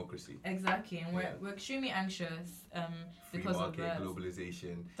liberal democracy. Exactly, and we're extremely anxious because market, of that.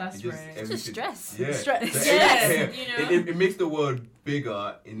 Globalization. That's right. It's just stress. Yeah. Stress. It makes the world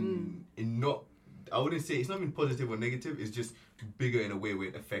bigger in not. I wouldn't say it's not even positive or negative. It's just bigger in a way where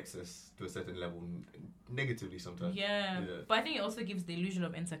it affects us to a certain level, negatively sometimes. Yeah. But I think it also gives the illusion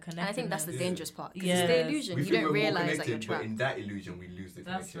of interconnectedness. And I think that's the dangerous part. Yeah. It's the illusion. We you don't realize that you're trapped. But in that illusion, we lose the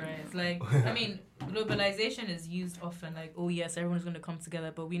connection. That's right. It's like, I mean, globalization is used often like, oh yes, everyone's going to come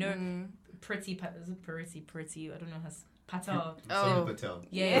together. But we know Pretty, I don't know, has Patel. Patel.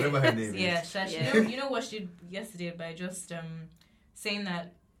 Yeah. Whatever her name is. Yeah. You know what she did yesterday by just saying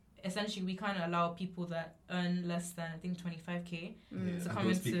that essentially we can't allow people that earn less than I think 25k to come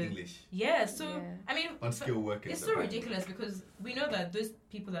into speak English. I mean, unskilled workers. It's so ridiculous because we know that those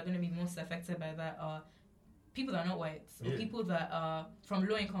people that are going to be most affected by that are people that are not white, or people that are from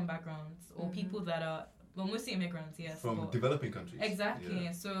low income backgrounds, or people that are mostly immigrants. Yes, from developing countries. Exactly.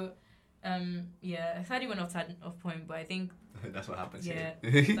 Yeah. So. I thought you went off point, but I think that's what happens. Yeah,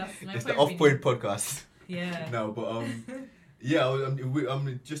 here. That's my it's the off point podcast. Yeah. No, but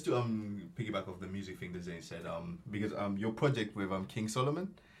just to piggyback off the music thing that Zane said, because your project with King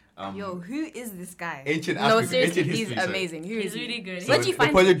Solomon. Who is this guy? Ancient Africa. No, seriously, ancient history, he's amazing. He's really good. So where'd you find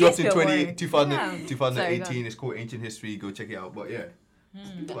the project dropped in 2018. It's called Ancient History. Go check it out. But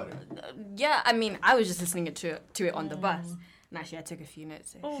I mean, I was just listening to it on the bus. And actually, I took a few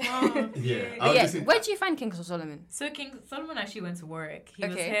notes. Oh, wow. Where did you find King Solomon? So King Solomon actually went to Warwick. He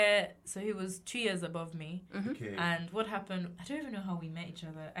was here, so he was 2 years above me. Mm-hmm. Okay. And what happened, I don't even know how we met each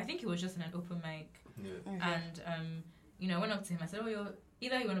other. I think it was just in an open mic. Yeah. And, I went up to him. I said,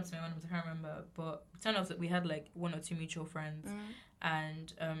 either he went up to me or I can't remember. But it turned out that we had like 1 or 2 mutual friends. Mm-hmm.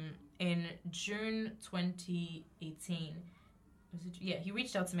 And in June 2018, he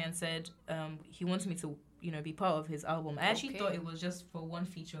reached out to me and said he wants me to be part of his album. I actually thought it was just for one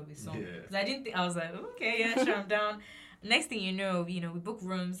feature of his song. Because I didn't think, I was like, okay, yeah, sure, I'm down. Next thing you know, we booked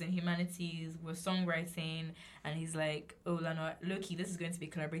rooms in humanities, we're songwriting, and he's like, oh, Lana, Loki, this is going to be a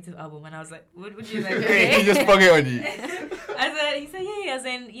collaborative album. And I was like, what would you like? He just sprung it on you. He said, yeah, as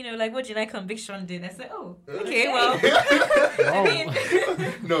in, like what Jedi Conviction did. I said, oh, okay, well.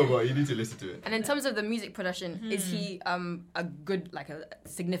 No, but you need to listen to it. And in terms of the music production, is he a good, like a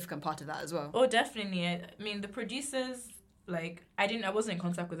significant part of that as well? Oh, definitely. I mean, the producers, like, I wasn't in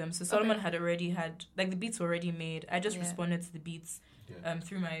contact with them. So Solomon had already had, like, the beats were already made. I just responded to the beats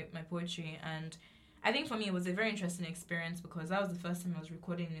through my poetry. And I think for me, it was a very interesting experience because that was the first time I was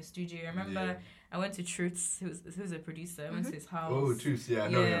recording in a studio. I remember I went to Truths, who's a producer. I went to his house. Oh, Truths, I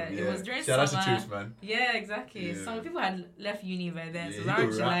know him. It was during summer. Shout out to Truths, man. Yeah, exactly. Some people had left uni by then. So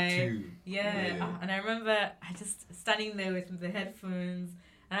around July. And I remember I just standing there with the headphones.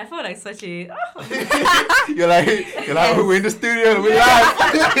 And I felt like such a... You're like, we're in the studio, we're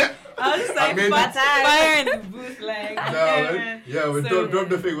live. I was just like, fire in the booth, like... Drop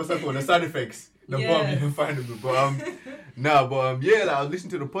the thing, what's that called? The sound effects. The bomb, you can find them. But, I was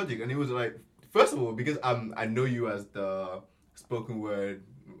listening to the project and it was like, first of all, because I know you as the spoken word,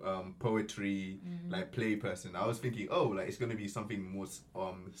 poetry, like play person. I was thinking, it's gonna be something more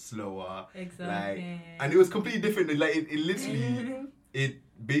slower. Exactly. And it was completely different. Like it literally... It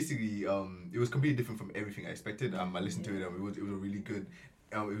basically it was completely different from everything I expected. I listened to it. It was a really good.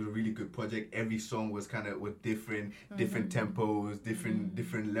 It was a really good project. Every song was with different tempos,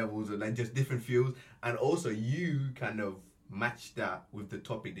 different levels, of like just different feels. And also you kind of matched that with the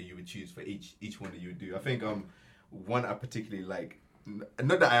topic that you would choose for each one that you would do. I think one I particularly like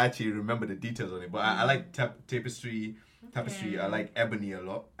not that I actually remember the details on it, but I like tapestry. I like ebony a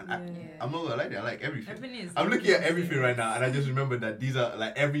lot. And I'm not gonna lie, I like everything. I'm looking at everything right now, and I just remember that these are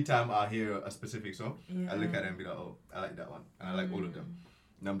like every time I hear a specific song, I look at it and be like, oh, I like that one, and I like all of them.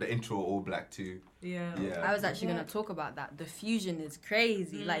 The intro all black too. Yeah. I was actually gonna talk about that. The fusion is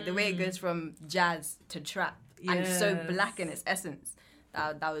crazy. Like the way it goes from jazz to trap, and so black in its essence.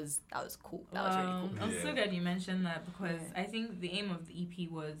 That was cool. That was really cool. I'm so glad you mentioned that, because I think the aim of the EP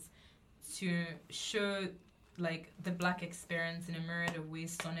was to show like the black experience in a myriad of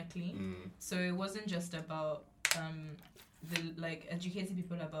ways sonically. So it wasn't just about educating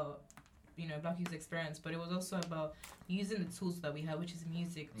people about black youth experience, but it was also about using the tools that we have, which is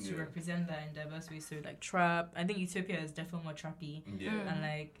music, to represent that in diverse ways. So like trap, I think Utopia is definitely more trappy, and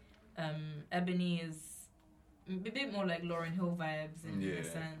like Ebony is a bit more like Lauryn Hill vibes in a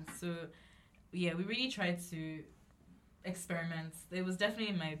sense. So we really tried to experiment. It was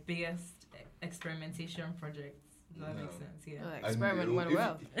definitely my biggest experimentation project. Does that make sense? Experiment went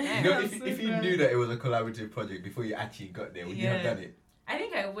well. If you knew that it was a collaborative project before you actually got there, would you have done it? I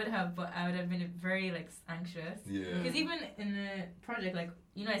think I would have, but I would have been very like anxious. Because even in the project, like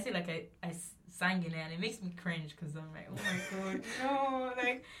I say like I sang in it, and it makes me cringe because I'm like, oh my god, no,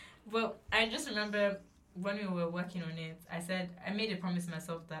 like. But I just remember when we were working on it, I made a promise to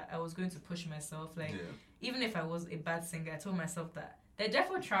myself that I was going to push myself. Like even if I was a bad singer, I told myself that there are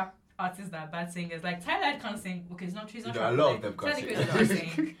definitely trap artists that are bad singers. Like Tyler can't sing. Okay, he's not trap. A lot of them can't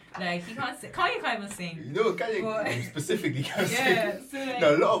sing. Like he can't sing. Kanye can't even sing. No, Kanye specifically can't sing. So like,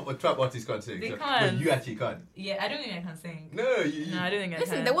 no, a lot of trap artists can't sing. They can't. But you actually can't. Yeah, I don't think I can sing. No, I don't think I can.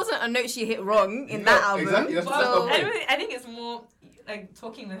 Listen, there wasn't a note she hit wrong in that album. Exactly. I think it's more like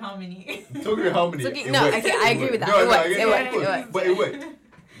talking with harmony. Talking with harmony. I agree with that. It worked. But it worked.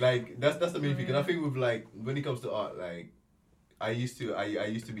 Like that's the main thing. Because I think with like when it comes to art, like I used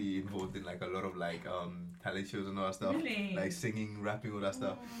to be involved in like a lot of like talent shows and all that stuff. Really? Like singing, rapping, all that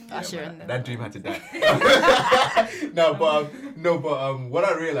stuff. That dream had to die. But what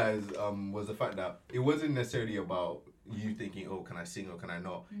I realized was the fact that it wasn't necessarily about you thinking, oh, can I sing or can I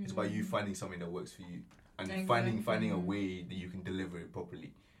not? It's about you finding something that works for you and finding a way that you can deliver it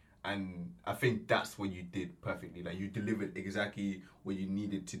properly. And I think that's what you did perfectly. Like you delivered exactly what you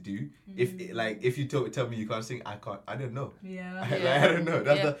needed to do. If you tell me you can't sing, I don't know. I don't know.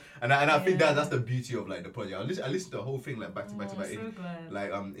 That's I think that's the beauty of like the project. I listened to the whole thing like back to back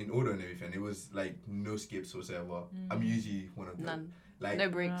in order and everything. It was like no skips whatsoever. I'm usually one of them. None. Like no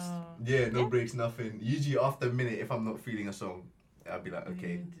breaks. No breaks, nothing. Usually after a minute, if I'm not feeling a song, I'll be like,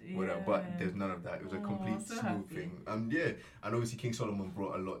 okay, whatever. But there's none of that. It was a complete smooth thing. And obviously King Solomon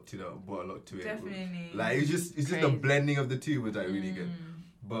brought a lot to it. Definitely. Like it's just the blending of the two was like really good.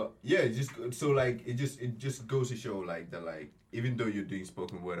 But it just goes to show like that, like even though you're doing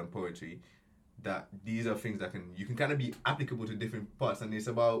spoken word and poetry, that these are things that you can kind of be applicable to different parts, and it's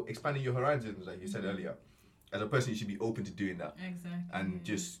about expanding your horizons, like you said earlier. As a person, you should be open to doing that. Exactly. And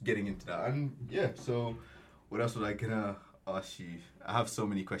just getting into that. And so what else was I gonna ask you? I have so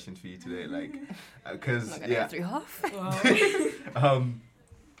many questions for you today, like, because through half.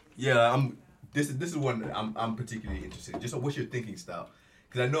 This is one that I'm particularly interested in. Just what's your thinking style?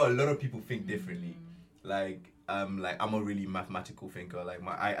 Because I know a lot of people think differently. Like I'm a really mathematical thinker. Like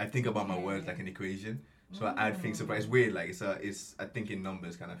I think about my words like an equation. So I add things. But it's weird. Like it's I think in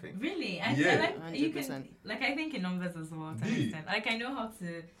numbers kind of thing. Really? I like 100%. I think in numbers as well to an extent. Like I know how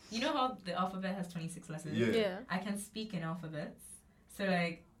to. You know how the alphabet has 26 letters. Yeah. I can speak in alphabets. So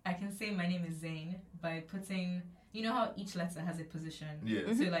like I can say my name is Zayn by putting. You know how each letter has a position.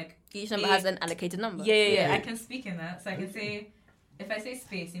 Yeah. So like each number has an allocated number. Yeah. I can speak in that. So I can say. If I say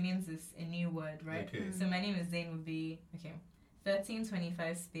space, it means it's a new word, right? Okay. So my name is Zayn would be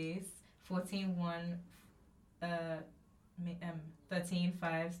 1325 space 141 13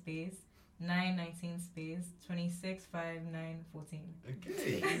 5 space 919 space 26 5 9 14.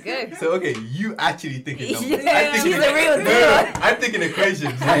 Okay. Good. So you actually think in numbers. Yeah, she's a real deal. I'm thinking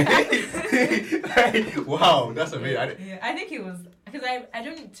equations. Wow, that's amazing. I think it was because I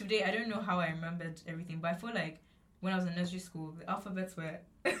don't know how I remembered everything, but I feel like when I was in nursery school, the alphabets were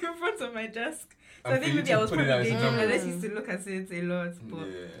in front of my desk. So I think maybe I was probably unless used to look at it a lot, but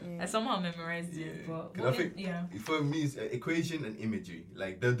I somehow memorized it. But for me, it's equation and imagery.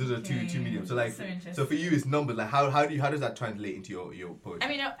 Like those are two mediums. So like, so for you, it's numbers. Like how does that translate into your poetry? I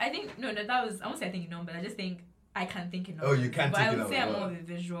mean, I think that was I won't say I think in numbers. I just think I can think in numbers. Oh, you can think in numbers. But I would say I'm more of a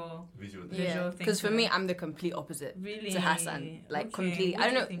visual. Yeah, because for me, I'm the complete opposite to Hassan. Like complete. I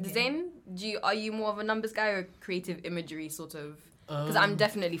don't know, Zayn. Are you more of a numbers guy or creative imagery sort of? Because I'm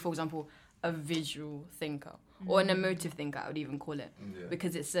definitely, for example, a visual thinker or an emotive thinker, I would even call it,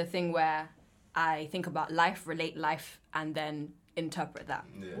 because it's a thing where I think about life, relate life, and then interpret that.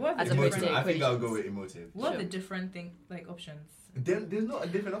 As opposed to I think I'll go with emotive. What are the different options? There's not a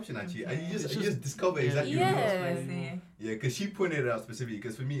different option actually. You just discover exactly what you want. Yeah, because she pointed it out specifically.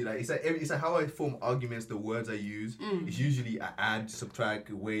 Because for me, like it's like how I form arguments, the words I use. It's usually I add, subtract,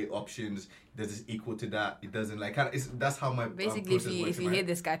 weigh options. Does this equal to that? It doesn't. Like that's how my basically. If you hear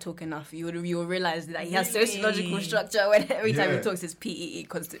this guy talk enough, you will realize that he has sociological structure. When every time he talks, it's PEE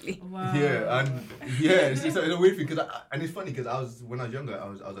constantly. Wow. Yeah, and it's a weird thing and it's funny because when I was younger, I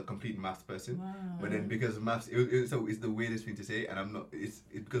was a complete maths person. Wow. But then because maths, it's the weirdest thing to say, and I'm not. It's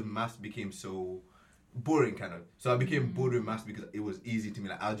because maths became so boring, kind of. So I became bored with maths because it was easy to me,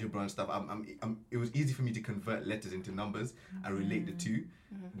 like algebra and stuff. It was easy for me to convert letters into numbers and relate the two.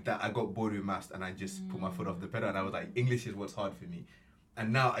 That I got bored with maths and I just put my foot off the pedal and I was like, English is what's hard for me.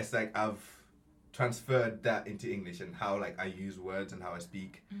 And now it's like I've transferred that into English and how like I use words and how I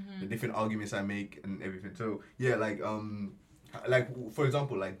speak, the different arguments I make and everything. So yeah, like for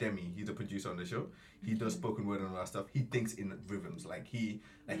example, like Demi, he's a producer on the show. He does spoken word and all that stuff. He thinks in rhythms. Like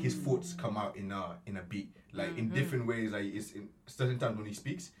his thoughts come out in a beat. Like in different ways. Like it's in certain times when he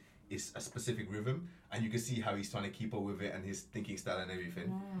speaks, it's a specific rhythm, and you can see how he's trying to keep up with it and his thinking style and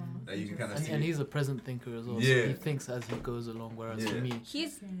everything. That you can kind of see. And he's a present thinker as well. Yeah. So he thinks as he goes along. Whereas for me,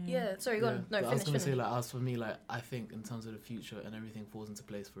 Sorry, go on. No, I was gonna say like as for me, like I think in terms of the future and everything falls into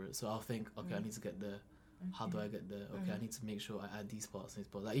place for it. So I'll think, okay, I need to get there. How do I get there? Okay, I need to make sure I add these parts and these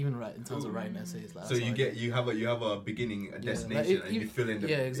parts. Like even in terms of writing essays. Like, so you have a beginning, a destination, like and you fill in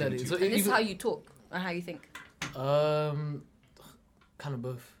the exactly. So and this is how you talk and how you think. Kind of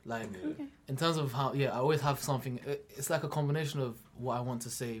both. Like in terms of how I always have something. It's like a combination of what I want to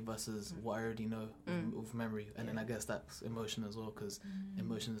say versus what I already know with memory, and then I guess that's emotion as well because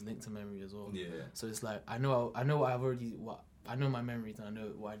emotion is linked to memory as well. Yeah. So it's like I know what I know my memories and I know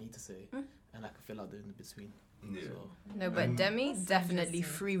what I need to say. And I can fill out the in between. Yeah. So. No, but Demi definitely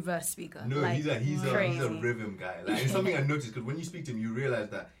free verse speaker. No, like, he's a rhythm guy. Like it's something I noticed because when you speak to him, you realize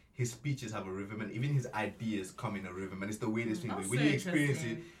that his speeches have a rhythm, and even his ideas come in a rhythm, and it's the weirdest thing. When you experience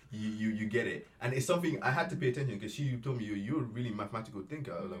it, you get it, and it's something I had to pay attention because she told me you're a really mathematical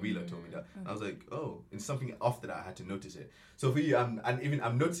thinker. Like Wheeler told me that. I was like, oh, it's something after that I had to notice it. So for you,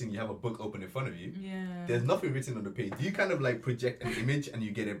 I'm noticing you have a book open in front of you. Yeah. There's nothing written on the page. Do you kind of like project an image and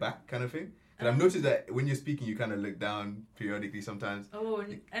you get it back, kind of thing? And I've noticed that when you're speaking, you kind of look down periodically sometimes. Oh,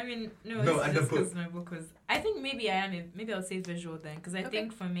 I mean, no, it's just because my book was... I think maybe I'll say visual then, because I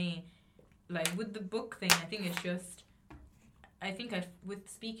think for me, like with the book thing, I think it's just... with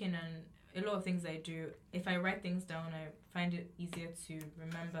speaking and a lot of things I do, if I write things down, I find it easier to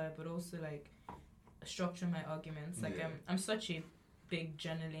remember, but also like structure my arguments. Like I'm such a big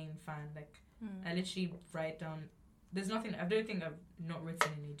journaling fan. Like I literally write down... There's nothing. I don't think I've not written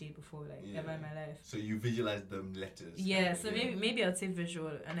in a day before, like ever in my life. So you visualize them letters. Yeah. So maybe I'd say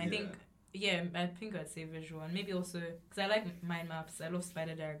visual, and I think I'd say visual, and maybe also because I like mind maps. I love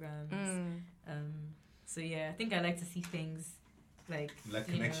spider diagrams. So I think I like to see things like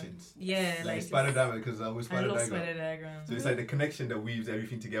connections. Like spider diagram because I love spider diagrams. So it's like the connection that weaves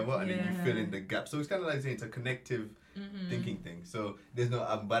everything together, and then you fill in the gaps. So it's kind of like saying it's a connective. Thinking thing. So there's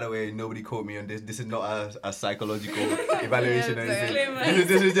no. By the way, nobody quote me on this. This is not a psychological evaluation or anything.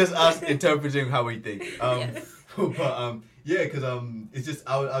 This is just us interpreting how we think. But because it's just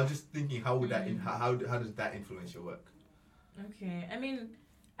I was just thinking how would that how does that influence your work? Okay, I mean,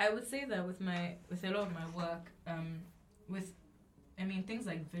 I would say that with a lot of my work, things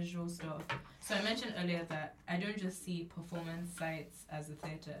like visual stuff. So I mentioned earlier that I don't just see performance sites as a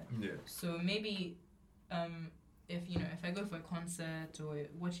theatre. Yeah. So maybe if I go for a concert or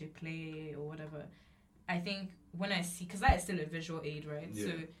watch a play or whatever, I think when I see, because that is still a visual aid, right? Yeah.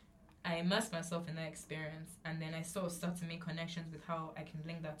 So I immerse myself in that experience, and then I sort of start to make connections with how I can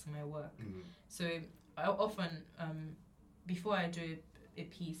link that to my work. So I often, before I do a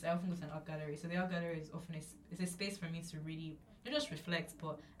piece, I often go to an art gallery. So the art gallery is often it's a space for me to really not just reflect,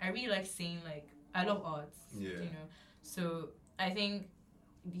 but I really like seeing, like, I love arts, So I think,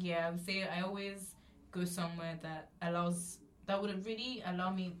 I would say I always go somewhere that would really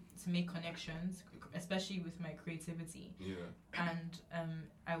allow me to make connections, especially with my creativity. Yeah. And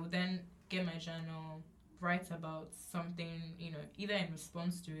I would then get my journal, write about something, either in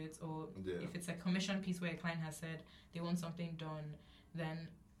response to it or if it's a commission piece where a client has said they want something done, then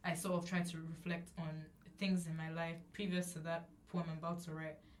I sort of try to reflect on things in my life previous to that poem I'm about to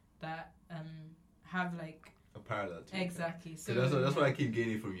write that have like a parallel to exactly. So that's what I keep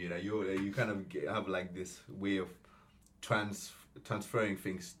gaining from you. That you kind of have like this way of transferring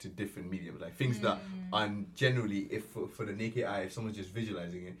things to different mediums, like things that are generally, if for the naked eye, if someone's just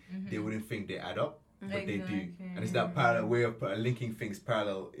visualizing it, they wouldn't think they add up, but they do. And it's that parallel way of linking things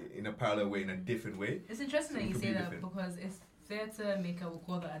in a parallel way, in a different way. It's interesting that you say that because it's theatre maker will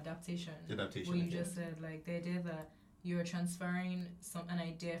call that adaptation. What you just said, like the idea that you're transferring an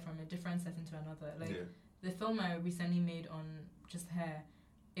idea from a different setting to another. Like the film I recently made on just hair.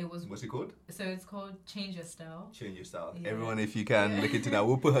 What's it called? So it's called Change Your Style. Change Your Style. Yeah. Everyone, if you can, look into that.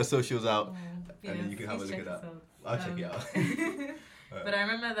 We'll put her socials out, and then you can have a look at that. I'll check it out. But I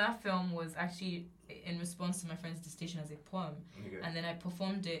remember that film was actually in response to my friend's dissertation as a poem, and then I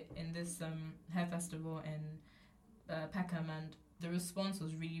performed it in this hair festival in Peckham, and the response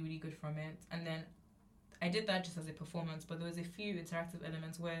was really, really good from it. And then I did that just as a performance, but there was a few interactive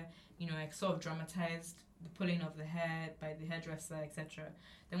elements where, I sort of dramatized the pulling of the hair by the hairdresser, etc.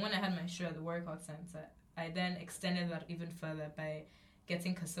 Then when I had my show at the Workout Centre, I then extended that even further by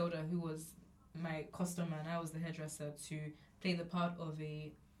getting Casilda, who was my customer and I was the hairdresser, to play the part of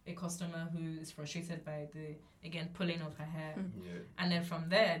a customer who is frustrated by the, again, pulling of her hair. And then from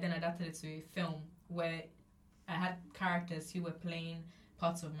there, then I adapted it to a film where I had characters who were playing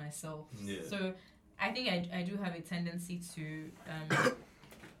parts of myself. So I think I do have a tendency to...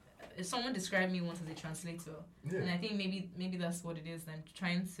 someone described me once as a translator, and I think maybe that's what it is. Then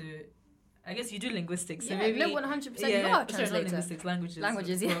trying to, I guess you do linguistics, so maybe 100%. You are a translator. Sorry, not linguistics,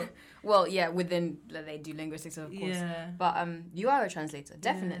 languages. Yeah. Well, within they do linguistics, of course. But you are a translator,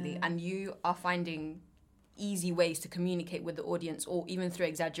 definitely, and you are finding easy ways to communicate with the audience, or even through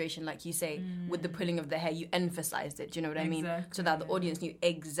exaggeration, like you say, with the pulling of the hair, you emphasized it. Do you know what I mean? So that the audience knew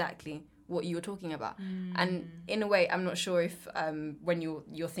exactly what you were talking about. And in a way, I'm not sure if when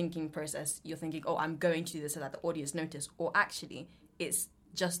your thinking process, you're thinking, oh, I'm going to do this so that the audience notice, or actually it's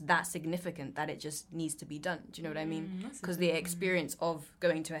just that significant that it just needs to be done. Do you know what I mean? Because the experience of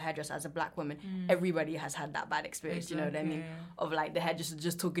going to a hairdresser as a black woman, everybody has had that bad experience. Do you know what I mean? Of like the hairdresser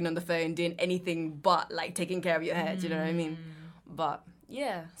just talking on the phone, doing anything but like taking care of your hair. Do you know what I mean? But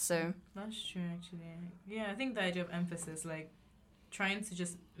yeah, so that's true actually. Yeah, I think the idea of emphasis, like trying to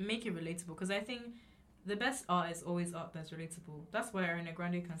just make it relatable, because I think the best art is always art that's relatable. That's why Ariana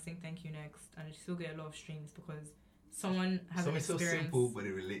Grande can sing Thank You Next and she still get a lot of streams, because someone has an experience. So simple, but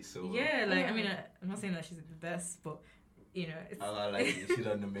it relates so well. Yeah, like I mean, I'm not saying that she's the best, but it's... I like it. She's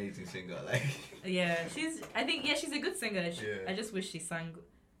an amazing singer. Like she's a good singer. I just wish she sang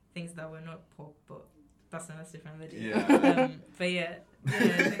things that were not pop, but that's different video. Yeah. But yeah.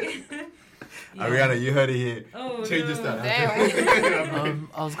 Ariana, you heard it here. Oh, change this down.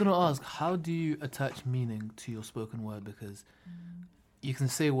 I was gonna ask, how do you attach meaning to your spoken word? Because you can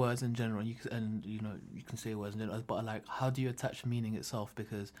say words in general, you can say words in general, but like, how do you attach meaning itself?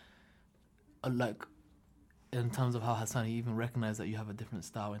 Because, like, in terms of how Hassani, you even recognize that you have a different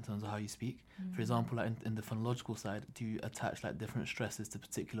style in terms of how you speak. For example, like in the phonological side, do you attach like different stresses to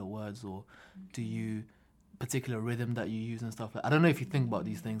particular words, or do you particular rhythm that you use and stuff? I don't know if you think about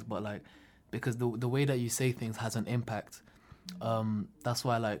these things, but like, because the way that you say things has an impact. That's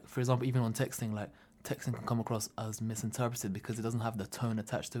why, like, for example, even on texting, like, texting can come across as misinterpreted because it doesn't have the tone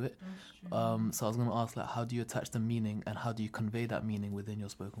attached to it. So I was going to ask, like, how do you attach the meaning and how do you convey that meaning within your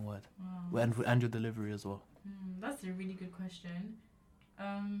spoken word? And your delivery as well? That's a really good question.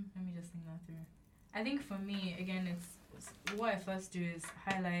 Let me just think that through. I think for me, again, it's what I first do is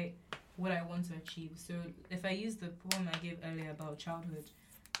highlight what I want to achieve. So if I use the poem I gave earlier about childhood,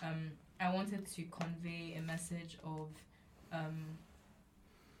 I wanted to convey a message of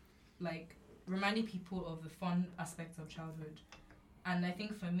like reminding people of the fun aspects of childhood. And I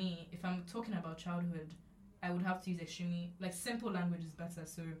think for me, if I'm talking about childhood, I would have to use extremely, like, simple language is better.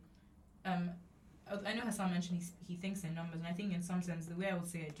 So I know Hassan mentioned he thinks in numbers, and I think in some sense the way I would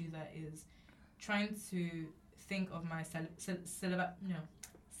say I do that is trying to think of my syllable.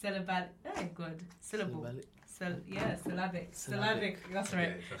 Syllabic. That's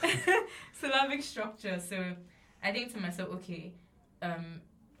right. Syllabic structure. So I think to myself, okay,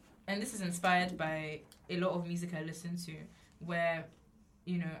 and this is inspired by a lot of music I listen to, where,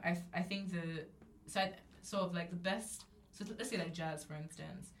 I think sort of like the best. So let's say like jazz, for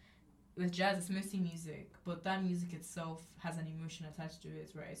instance. With jazz, it's mostly music, but that music itself has an emotion attached to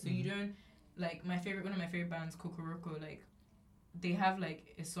it, right? So you don't, like, one of my favorite bands, Kokoroko, like, they have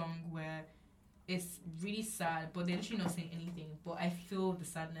like a song where it's really sad, but they're literally not saying anything, but I feel the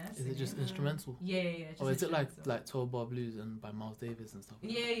sadness. Is it just instrumental? Yeah. Or is it like 12 Bar Blues and by Miles Davis and stuff?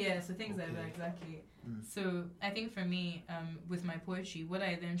 Yeah. So things like that, exactly. So I think for me, with my poetry, what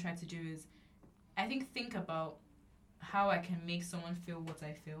I then try to do is, I think about how I can make someone feel what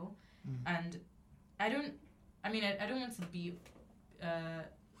I feel, and I don't want to be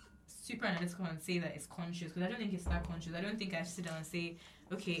super analytical and say that it's conscious, because I don't think it's that conscious. I don't think I sit down and say,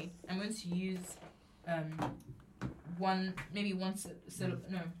 okay, I'm going to use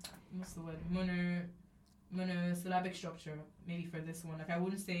monosyllabic structure maybe for this one. Like I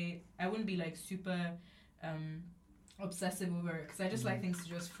wouldn't be like super obsessive over it, because I just like things to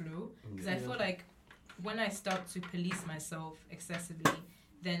just flow, because I feel like when I start to police myself excessively,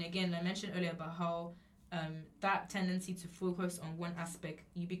 then again, I mentioned earlier about how that tendency to focus on one aspect,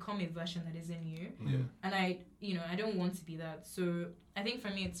 you become a version that isn't you. And I don't want to be that. So I think for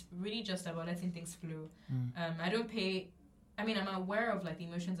me, it's really just about letting things flow. I'm aware of like the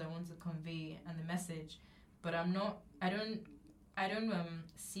emotions I want to convey and the message, but I don't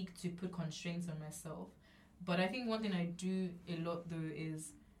seek to put constraints on myself. But I think one thing I do a lot though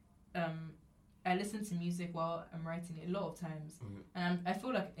is I listen to music while I'm writing a lot of times, and I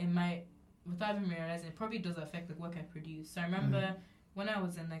feel like without even realizing, it probably does affect the work I produce. So I remember when I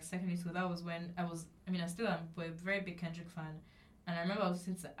was in like secondary school, that was when I still am, but a very big Kendrick fan. And I remember I was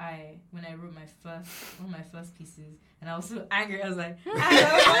listening to when I wrote one of my first pieces, and I was so angry. I was like,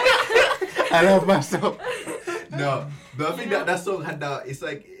 I love myself. No, but I think that song had that. It's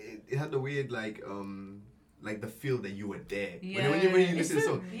like it had the weird like the feel that you were there. Yeah. When you listen to the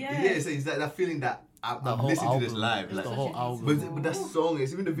song, it's that feeling that I'm listening to this live. Like, the whole album. But that song,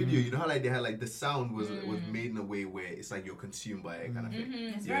 it's even the video. You know how like they had like the sound was made in a way where it's like you're consumed by it kind of thing.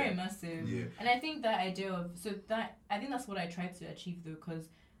 It's very immersive. Yeah. And I think that idea of I think that's what I tried to achieve though, because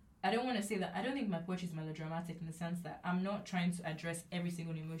I don't want to say that I don't think my poetry is melodramatic in the sense that I'm not trying to address every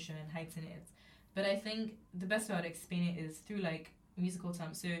single emotion and heighten it. But I think the best way I'd explain it is through like musical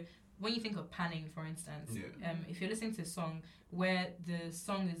terms. So when you think of panning, for instance, if you're listening to a song where the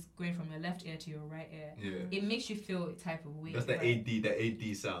song is going from your left ear to your right ear, it makes you feel a type of way. That's the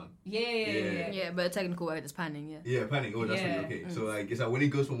AD sound. Yeah, but a technical word is panning, Yeah, panning. Oh, that's really okay. So like, it's like when it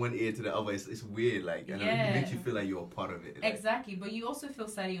goes from one ear to the other, it's weird, like, and it makes you feel like you're a part of it. Like. Exactly, but you also feel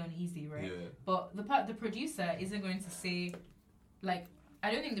slightly uneasy, right? Yeah. But the producer isn't going to say, like,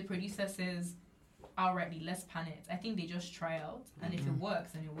 I don't think the producer says outrightly, let's pan it. I think they just try out, and if it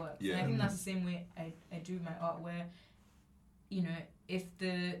works, then it works. Yeah. And I think that's the same way I do my art, where, you know, if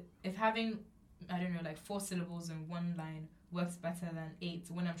having, I don't know, like 4 syllables in one line works better than 8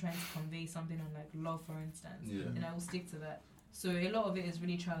 when I'm trying to convey something on like love, for instance, then I will stick to that. So a lot of it is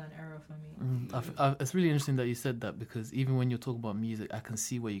really trial and error for me. It's really interesting that you said that, because even when you're talking about music, I can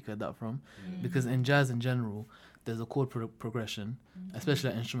see where you get that from. Because in jazz in general, there's a chord progression, especially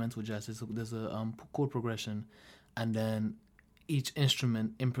like instrumental jazz. There's a chord progression, and then each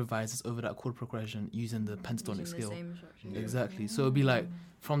instrument improvises over that chord progression using the pentatonic scale. Exactly. So it'll be like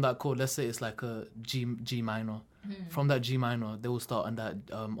from that chord. Let's say it's like a G minor. From that G minor, they will start on that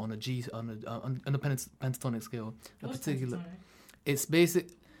on a G on the pentatonic scale. What's particular. Pentatonic? It's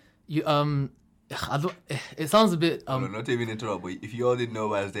basic. It sounds a bit. Not to even interrupt, but if you all didn't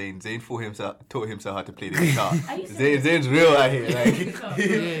know about Zayn taught himself how to play the guitar. Zayn's real out here.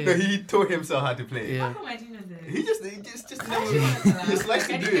 Like he taught himself how to play. How come I didn't know this? He just likes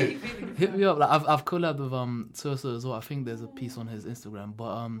to do it. Hit me up. Like I've collabed with Sosa as well. I think there's a piece on his Instagram.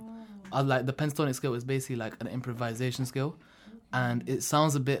 But I like the pentatonic scale is basically like an improvisation scale, and it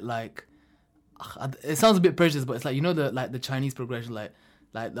sounds a bit like. It sounds a bit precious, but it's like, you know, the Chinese progression, like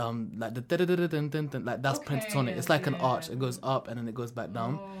the like that's pentatonic. It's like an arch. It goes up and then it goes back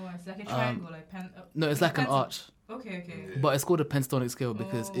down. Oh, it's like a triangle, no, it's like an arch. Okay. But it's called a pentatonic scale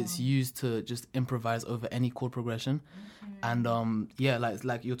because it's used to just improvise over any chord progression. And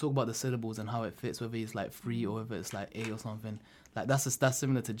like you're talking about the syllables and how it fits, whether it's like 3 or whether it's like 8 or something. Like that's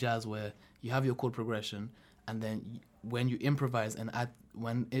similar to jazz, where you have your chord progression, and then when you improvise and add,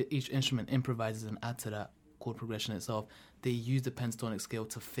 when each instrument improvises and add to that chord progression itself, they use the pentatonic scale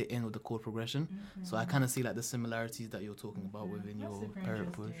to fit in with the chord progression. So I kind of see like the similarities that you're talking about within your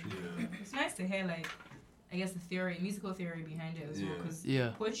parrot poetry. It's nice to hear, like, I guess the musical theory behind it as well, because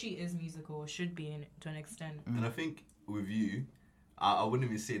poetry is musical, or should be to an extent. And I think with you, I wouldn't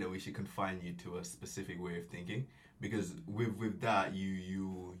even say that we should confine you to a specific way of thinking, because with that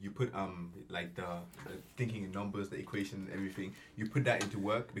you put like the thinking in numbers, the equation, everything, you put that into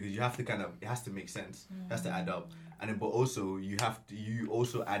work, because you have to it has to make sense, it has to add up, and then but also you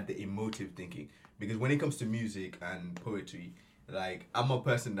also add the emotive thinking, because when it comes to music and poetry, like I'm a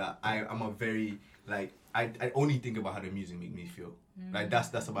person that I'm a very like I only think about how the music make me feel. Like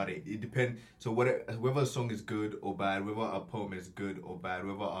that's about it. It depends. So whether a song is good or bad, whether a poem is good or bad,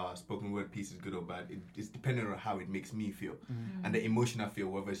 whether a spoken word piece is good or bad, it's dependent on how it makes me feel, and the emotion I feel,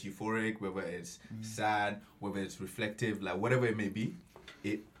 whether it's euphoric, whether it's sad, whether it's reflective, like whatever it may be,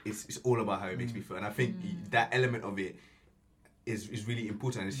 it's all about how it makes me feel. And I think that element of it, is really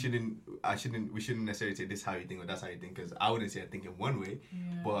important. We shouldn't necessarily say this is how you think or that's how you think, because I wouldn't say I think in one way,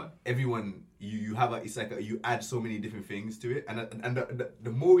 but everyone you have it's like you add so many different things to it, and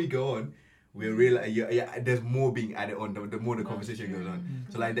the more we go on, we realize there's more being added on. The more the conversation goes on,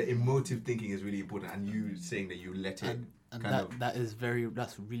 so like the emotive thinking is really important, and you saying that you let it. And that's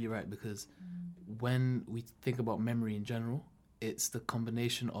really right, because when we think about memory in general, it's the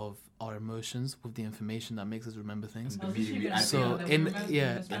combination of our emotions with the information that makes us remember things. So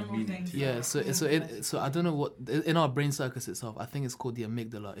I don't know what in our brain circuits itself, I think it's called the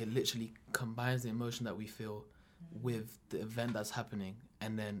amygdala. It literally combines the emotion that we feel with the event that's happening,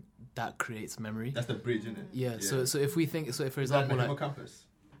 and then that creates memory. That's the bridge, isn't it? Yeah. So if we think, so if for example, like hippocampus.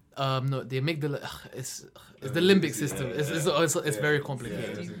 No, the amygdala it's the limbic system. It's very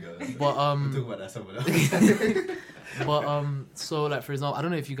complicated. But we'll talk about that somewhere else. But so like for example, I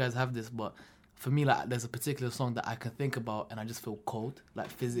don't know if you guys have this, but for me, like there's a particular song that I can think about and I just feel cold, like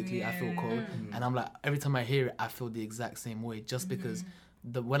physically I feel cold, and I'm like every time I hear it I feel the exact same way, just because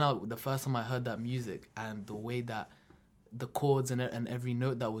the first time I heard that music and the way that the chords and every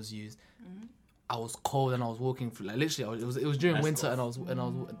note that was used, I was cold and I was walking through, like literally it was during winter and I was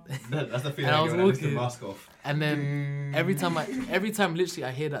that's the feeling I was walking the mask off. And then every time literally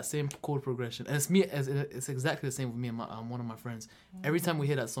I hear that same chord progression, and it's exactly the same with me and one of my friends. Every time we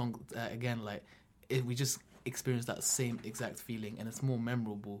hear that song again, like we just experience that same exact feeling, and it's more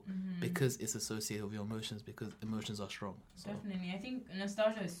memorable because it's associated with your emotions, because emotions are strong. So. Definitely, I think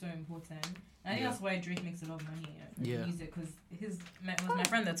nostalgia is so important. And I think that's why Drake makes a lot of money with music, because it was my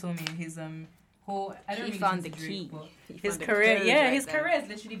friend that told me his whole. I don't he really found the Drake, key. His career, his career is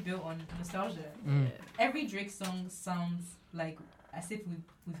literally built on nostalgia. Every Drake song sounds like as if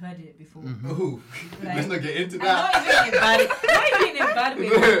we've heard it before. Ooh, like, let's not get into that. Not even in a bad way.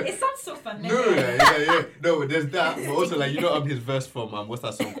 It sounds so familiar. Yeah. No, but there's that. But also, like, you know, his verse from what's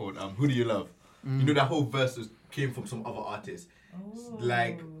that song called? Who Do You Love? You know, that whole verse came from some other artist.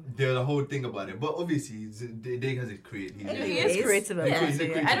 Like, there's a whole thing about it, but obviously Drake has it created. He is creative about it.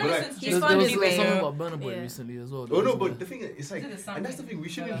 I don't listen to he's found his way. Something about Burna Boy recently as well. Oh no, but the thing is, it's like, and that's the thing, we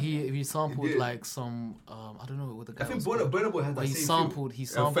shouldn't. He sampled like some I don't know what the guy. I think Burna Boy has that same. He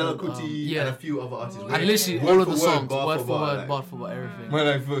sampled Fela Kuti and a few other artists. And literally all of the songs, word for word, bar for bar, everything. Man,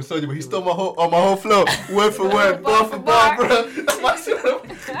 like for Soulja Boy, he stole my whole flow, word for word, bar for bar, bro. That's my shit.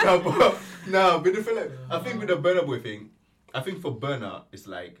 No, but the fella, I think with the Burna Boy thing. I think for Burna, it's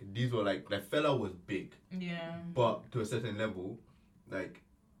like these were like Fela was big, but to a certain level, like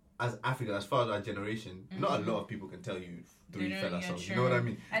as Africa, as far as our generation, not a lot of people can tell you 3 Fela songs. Sure. You know what I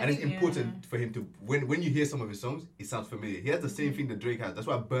mean? And it's important for him to when you hear some of his songs, it sounds familiar. He has the same thing that Drake has. That's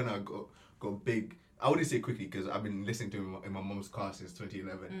why Burna got big. I wouldn't say quickly because I've been listening to him in my mom's car since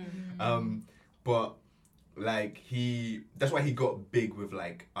 2011. But like that's why he got big with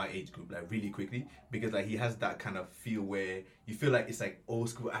like our age group, like really quickly, because like he has that kind of feel where you feel like it's like old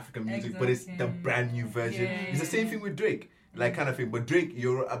school African music, but it's the brand new version. It's the same thing with Drake, like kind of thing. But Drake,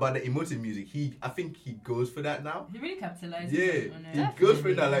 you're about the emotive music. I think he goes for that now. He really capitalizes on it. He goes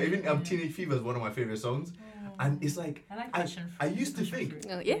for that. Like even Teenage Fever is one of my favorite songs. And it's like, I used to think,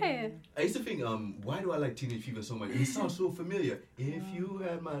 why do I like Teenage Fever so much? It sounds so familiar. If you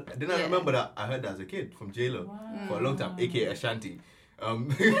had my... Then I remember that I heard that as a kid from J-Lo for a long time, aka Ashanti. We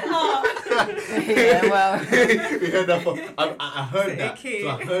heard that I heard that. So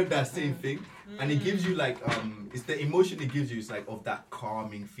I heard that same thing. And it gives you like, it's the emotion it gives you. It's like of that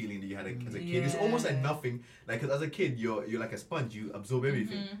calming feeling that you had as a kid. It's almost like nothing. Like, cause as a kid, you're like a sponge. You absorb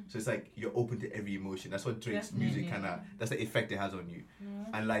everything. So it's like you're open to every emotion. That's what Drake's music that's the effect it has on you.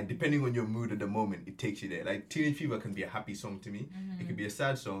 And like, depending on your mood at the moment, it takes you there. Like, Teenage Fever can be a happy song to me. It could be a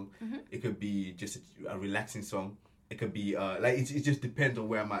sad song. It could be just a relaxing song. It could be like it just depends on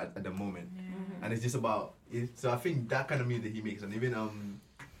where I'm at the moment. And it's just about it. So I think that kind of music he makes, and even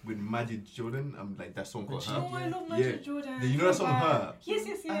with Majid Jordan, like that song called Her. Oh, I love Majid Jordan. You know that song Her? Yes.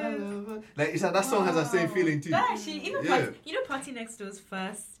 Like it's like that song has that same feeling too. That actually, even Party Next Door's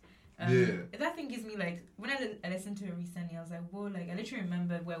first. That thing gives me like when I listened to it recently, I was like, whoa! Like I literally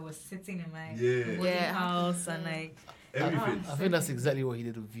remember where I was sitting in my house and like. Everything. I think that's exactly what he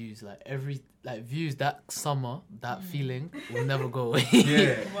did with Views. Like Views, that summer, that feeling will never go away.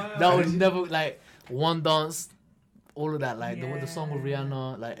 That would never, like one dance, all of that, like the song with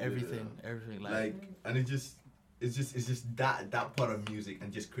Rihanna, like everything, like and it's just that part of music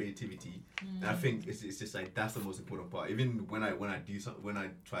and just creativity. And I think it's just like that's the most important part. Even when I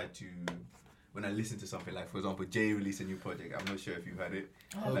listen to something, like for example, Jay released a new project. I'm not sure if you've heard it.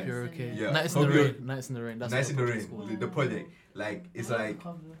 I hope you're okay. Yeah. Nights in the Rain. That's Nights in the Rain. The project, like it's like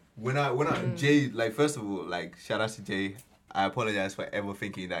when I Jay, like first of all, like shout out to Jay. I apologize for ever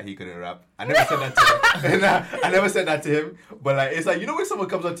thinking that he couldn't rap. I never said that to him. I never said that to him. But like, it's like, you know when someone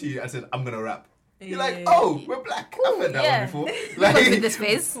comes up to you and says, I'm gonna rap. You're like, oh, we're black. I've heard that one before. Like, look at this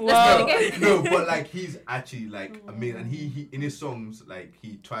face. Wow. Let's do it again. No, but like he's actually like amazing, and he in his songs like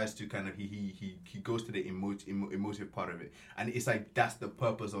he tries to kind of he goes to the emotive part of it, and it's like that's the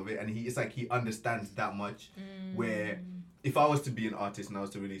purpose of it, and it's like he understands that much. Where if I was to be an artist and I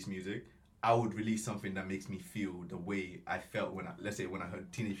was to release music, I would release something that makes me feel the way I felt when I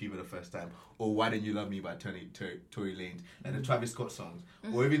heard Teenage Fever the first time, or Why Didn't You Love Me by Tory Lanez, like the Travis Scott songs,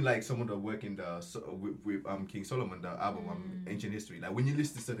 or even like some of the work in the with King Solomon, the album Ancient History. Like when you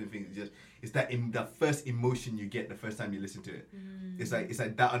listen to certain things, it's that in the first emotion you get the first time you listen to it. It's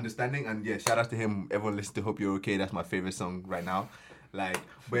like that understanding, and yeah, shout out to him. Everyone listen to Hope You're Okay. That's my favorite song right now. Like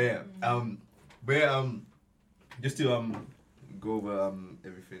just to go over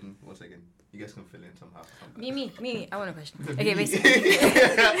everything. 1 second. You guys can fill in somehow. Me. I want a question. Okay, basically.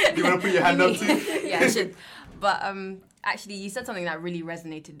 You want to put your hand up too? Yeah, I should. But actually, you said something that really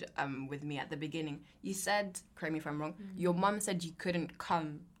resonated with me at the beginning. You said, correct me if I'm wrong, your mum said you couldn't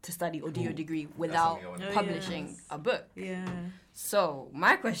come to study or do your degree without publishing a book. Yeah. So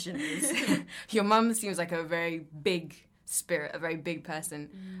my question is, your mum seems like a very big spirit, a very big person.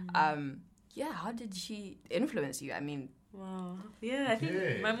 How did she influence you? I mean... Wow. Yeah, I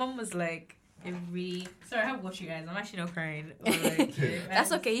think my mom was like sorry, I have watched you guys. I'm actually not crying. Like,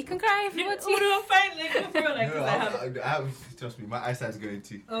 that's okay. You can cry if you want to. I'm fine. I have, trust me, my eyesight's going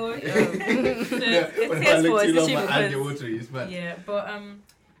too. Oh, when I look too long, my eyes get watery. It's bad. Yeah, but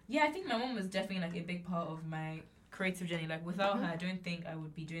I think my mom was definitely like a big part of my creative journey. Like without her, I don't think I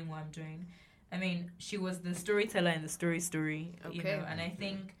would be doing what I'm doing. I mean, she was the storyteller in the story. Okay. You know, and I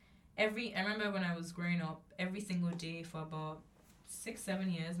think I remember when I was growing up, every single day for about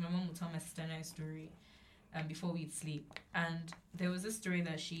 6-7 years, my mom would tell my sister and I a story before we'd sleep. And there was this story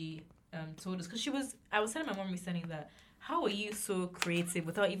that she told us, because I was telling my mom recently that, how are you so creative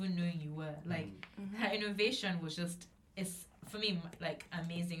without even knowing you were? Like, her innovation was just, it's, for me, like,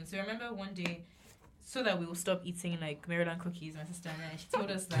 amazing. So I remember one day, so that we will stop eating like Maryland cookies, my sister and I. She told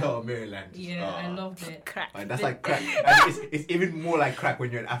us that. Oh, Maryland. Yeah, I loved it. Crack. Like, that's like crack. And it's even more like crack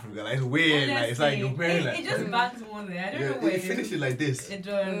when you're in Africa. Like it's weird. Honestly, like it's like you're Maryland. It just bangs more there. I don't know why. You finish it like this. It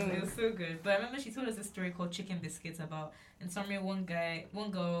does. It was so good. But I remember she told us a story called Chicken Biscuits about, in summary, one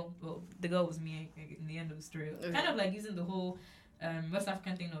girl, well, the girl was me in the end of the story. Kind of like using the whole West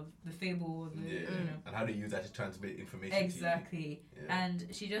African thing of the fable, and how to use that to transmit information. Exactly. To you. Yeah. And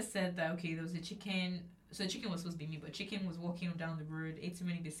she just said that there was a chicken. So the chicken was supposed to be me, but chicken was walking down the road, ate too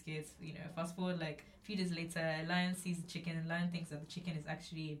many biscuits. Fast forward like a few days later, a lion sees the chicken, and lion thinks that the chicken is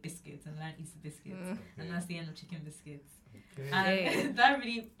actually a biscuit, and lion eats the biscuits, and that's the end of Chicken Biscuits. Okay. And that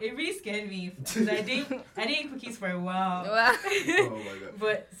really scared me because I didn't eat cookies for a while. Wow. Oh my god!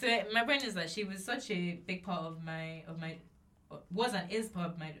 But so my point is that she was such a big part of my was and is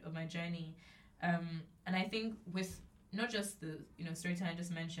part of my journey, and I think with not just the storytelling I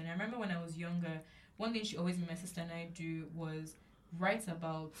just mentioned. I remember when I was younger. One thing she always made my sister and I do was write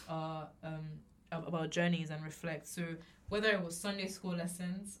about journeys and reflect. So whether it was Sunday school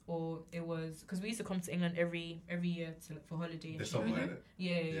lessons or it was because we used to come to England every year for holiday. The summer,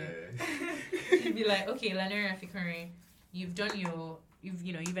 yeah. She'd be like, okay, Lanera Fikari, you've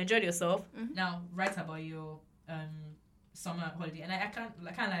enjoyed yourself. Now write about your summer holiday, and I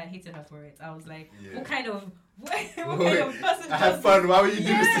hated her for it. I was like, what kind of person? I had fun. Why would you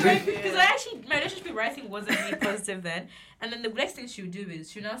do this to me? Because my relationship with writing wasn't really positive then. And then the next thing she would do is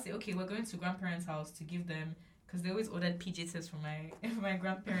she'd now say, okay, we're going to grandparents' house to give them, because they always ordered PJ tips for my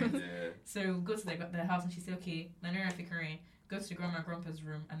grandparents. So we'll go to their house, and she'd say, okay, Lanera Fikari, go to grandma and grandpa's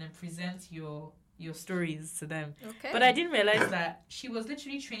room and then present your stories to them. Okay. But I didn't realize that she was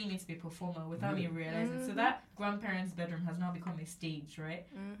literally training me to be a performer without me realizing. So that grandparents' bedroom has now become a stage, right?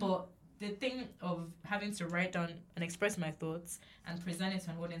 But the thing of having to write down and express my thoughts and present it to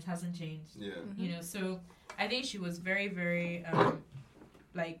an audience hasn't changed. Yeah. So I think she was very, very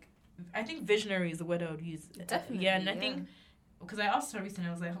I think visionary is the word I would use. Definitely. Yeah, and I think because I asked her recently,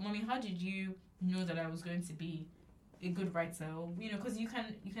 I was like, Mommy, how did you know that I was going to be a good writer? Or, because you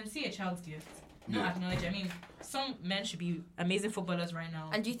can see a child's gift. Not acknowledge. I mean, some men should be amazing footballers right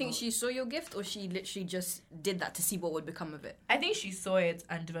now. And do you think she saw your gift, or she literally just did that to see what would become of it? I think she saw it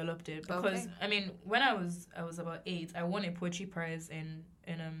and developed it because I mean, when I was about 8, I won a poetry prize in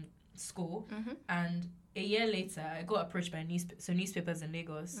school, and a year later, I got approached by newspapers in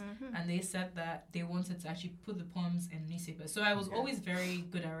Lagos, and they said that they wanted to actually put the poems in newspapers. So I was always very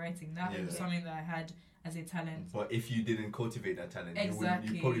good at writing. That was something that I had as a talent. But if you didn't cultivate that talent,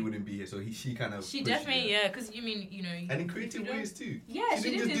 you probably wouldn't be here. So she definitely, because and in creative ways too. Yeah,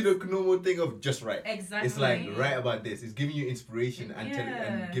 she didn't just do the normal thing of just write. Exactly. It's like write about this. It's giving you inspiration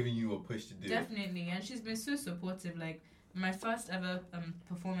and giving you a push to do Definitely, and she's been so supportive. Like my first ever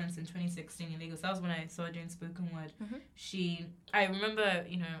performance in 2016 in Lagos, that was when I started doing spoken word. I remember,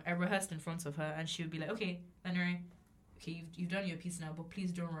 I rehearsed in front of her, and she would be like, "Okay, Lanre, okay, you've done your piece now, but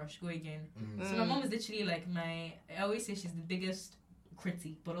please don't rush, go again." So my mom is literally like I always say she's the biggest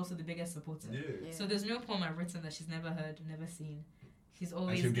critic, but also the biggest supporter. So there's no poem I've written that she's never heard, never seen. She's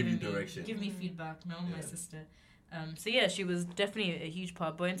always give you direction, give me feedback. My mom, my sister. So yeah, she was definitely a huge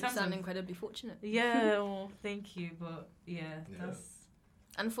part. But in terms of incredibly fortunate. Yeah, well, thank you. But that's.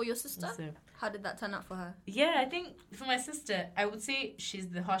 And for your sister, how did that turn out for her? Yeah, I think for my sister, I would say she's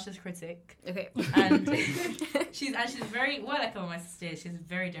the harshest critic. Okay. And she's very like my sister. She's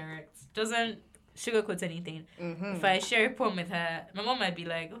very direct. Doesn't sugarcoat anything. If I share a poem with her, my mom might be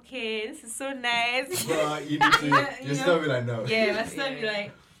like, "Okay, this is so nice." But you need to. Your sister will be like, "No." Yeah, my sister will be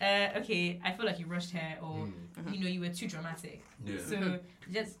like, "Okay, I feel like you rushed here, or you were too dramatic." Yeah. So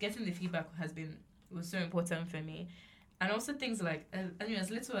just getting the feedback was so important for me. And also things like,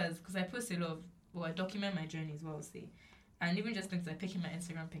 as little as, because I post a lot of, I document my journey as well, see. And even just things like picking my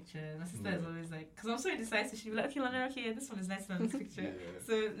Instagram picture. My sister is always like, because I'm so indecisive, she'll be like, "Okay, Lana, okay, this one is nicer than this picture."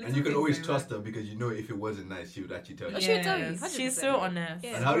 So and you can always trust her, because if it wasn't nice, she would actually tell you. She would tell you. She's so honest.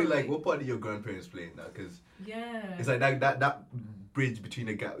 And how do you what part did your grandparents play in that? Because it's like that bridge between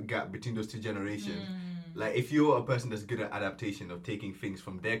the gap between those two generations. Like, if you're a person that's good at adaptation, of taking things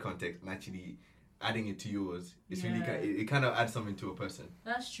from their context and actually adding it to yours, it's really it kind of adds something to a person.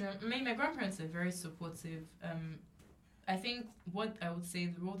 That's true. I mean, my grandparents are very supportive. I think what I would say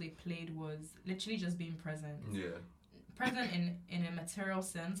the role they played was literally just being present. Yeah. Present in a material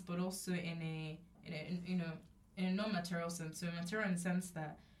sense, but also in a non-material sense. So material in the sense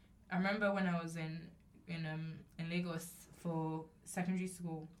that I remember when I was in Lagos for secondary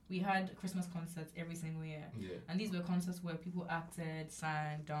school, we had Christmas concerts every single year. Yeah. And these were concerts where people acted,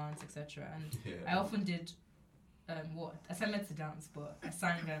 sang, danced, etc. And I often did I sang meant to dance, but I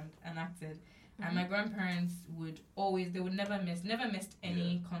sang and acted. And my grandparents they would never missed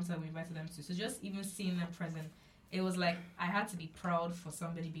any concert we invited them to. So just even seeing them present, it was like I had to be proud for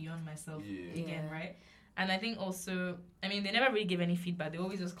somebody beyond myself again, right? And I think also, I mean, they never really give any feedback. They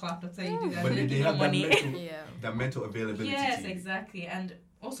always just clap after you do that. But they have money. That mental availability. Yes, exactly. And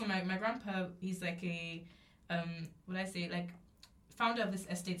also my grandpa, he's like a, founder of this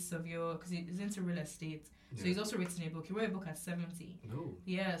estate Savio, because he's into real estate. So he's also written a book. He wrote a book at 70. No.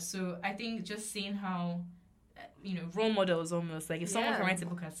 Yeah, so I think just seeing how, role models almost. Like, if someone can write a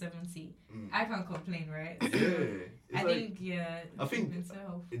book at 70, I can't complain, right? So I think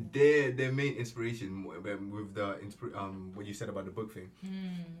their main inspiration with the what you said about the book thing.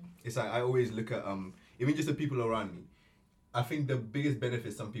 It's like I always look at even just the people around me. I think the biggest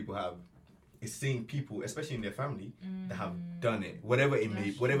benefit some people have is seeing people, especially in their family, that have done it, whatever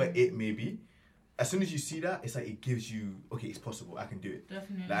it may be. As soon as you see that, it's like it gives you, okay, it's possible, I can do it.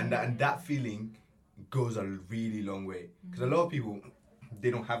 Definitely. And that feeling goes a really long way. Because a lot of people,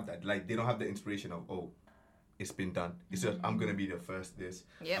 they don't have that. Like, they don't have the inspiration of, oh, it's been done. It's just, I'm going to be the first this.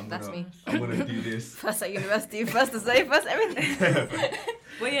 Yep, that's me. I'm going to do this. First at university, first to say, first everything.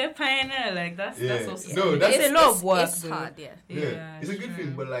 Well, you're a pioneer. Like, that's also... No, that's a lot of work. It's hard, yeah. It's a good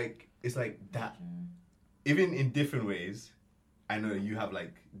thing, but, like, it's like that. Even in different ways, I know you have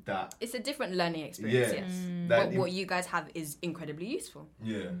like that. It's a different learning experience, yes. What you guys have is incredibly useful.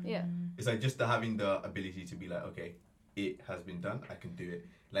 Yeah. Yeah. It's like just having the ability to be like, okay, it has been done, I can do it.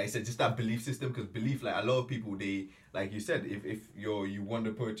 Like I said, just that belief system, because belief, like a lot of people, they, like you said, if you won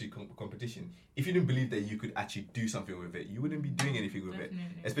the poetry competition, if you didn't believe that you could actually do something with it, you wouldn't be doing anything with it.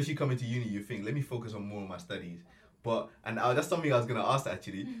 Especially coming to uni, you think, let me focus on more of my studies. And that's something I was gonna ask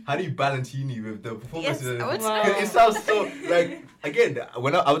actually. How do you balance uni with the performances? Yes, it sounds so like, again,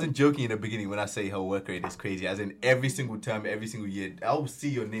 when I wasn't joking in the beginning when I say her work rate is crazy. As in every single term, every single year, I'll see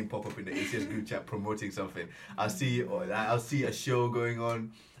your name pop up in the ACS group chat promoting something. I'll see a show going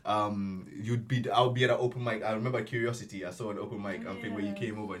on. I'll be at an open mic. I remember Curiosity. I saw an open mic thing where you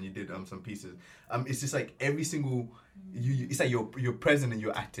came over and you did some pieces. It's just like every single it's like you're present and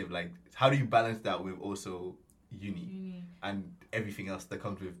you're active. Like, how do you balance that with also uni and everything else that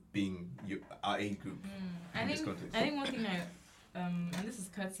comes with being our age group? I think one thing and this is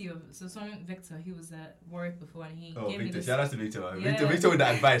courtesy of Victor. He was at Warwick before, and he gave Victor. me this. Shout out to Victor. Yeah. Victor with the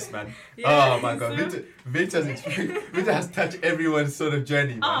advice, man. Yeah, oh my god, Victor has touched everyone's sort of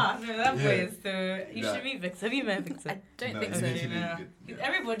journey, man. No, that way. So you should meet Victor. Have you met Victor? I don't think so. Yeah.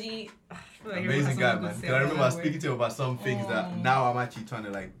 Everybody. Amazing guy, man. Because I remember I was speaking to him about some things that now I'm actually trying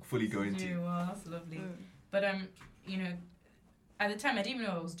to like fully go into. Yeah, well, that's lovely. But you know, at the time I didn't even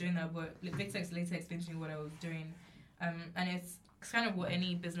know I was doing that, but Victor later explained to me what I was doing. And it's kind of what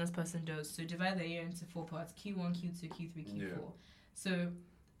any business person does. So divide the year into 4 parts: Q1, Q2, Q3, Q4. Yeah. So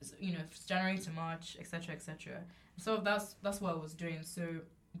you know, January to March, etc., etc. So that's what I was doing. So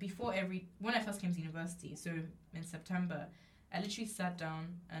when I first came to university, so in September, I literally sat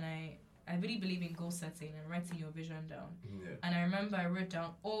down and I really believe in goal setting and writing your vision down. Yeah. And I remember I wrote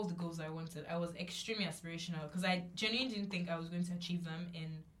down all the goals I wanted. I was extremely aspirational because I genuinely didn't think I was going to achieve them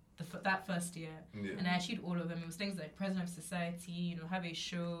in that first year. Yeah. And I achieved all of them. It was things like president of society, you know, have a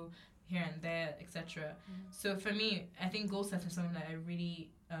show here and there, etc. So for me, I think goal setting is something that I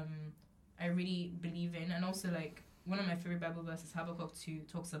really believe in. And also, like, one of my favorite Bible verses, Habakkuk 2,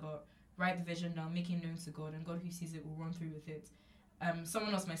 talks about write the vision down, make it known to God, and God who sees it will run through with it.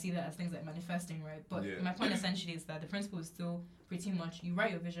 Someone else might see that as things like manifesting, right? But my point essentially is that the principle is still pretty much you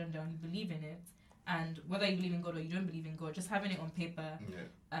write your vision down, you believe in it, and whether you believe in God or you don't believe in God, just having it on paper.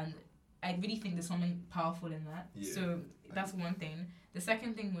 And I really think there's something powerful in that. So that's one thing. The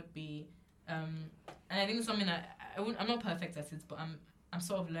second thing would be, and I think it's something that I'm not perfect at it, but I'm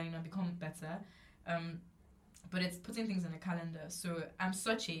sort of learning. I've become better. But it's putting things in a calendar. So I'm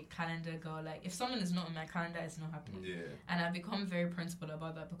such a calendar girl. Like, if someone is not in my calendar, it's not happening. Yeah. And I've become very principled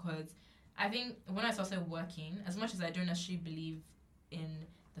about that because I think when I started working, as much as I don't actually believe in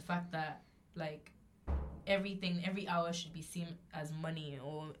the fact that, like, every hour should be seen as money,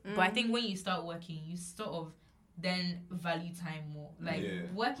 but I think when you start working, you sort of then value time more. Like,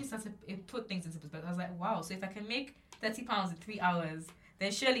 working starts to put things into perspective. I was like, wow, so if I can make £30 in 3 hours,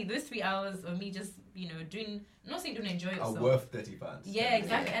 then surely those 3 hours of me just, you know, not saying don't enjoy yourself. Are worth £30. Yeah,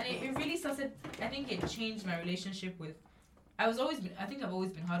 exactly. And it really started, I think it changed my relationship with, I think I've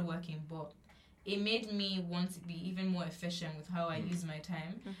always been hardworking, but it made me want to be even more efficient with how I use my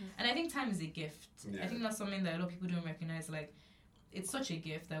time. And I think time is a gift. I think that's something that a lot of people don't recognize. Like, it's such a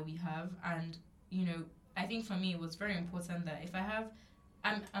gift that we have. And, you know, I think for me it was very important that if I have,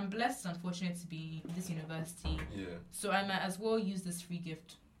 I'm blessed and fortunate to be in this university. Yeah. So I might as well use this free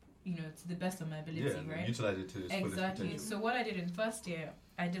gift, you know, to the best of my ability, right? Utilize it to its fullest potential. So what I did in first year,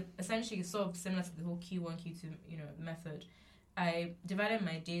 I did essentially sort of similar to the whole Q1, Q2, you know, method. I divided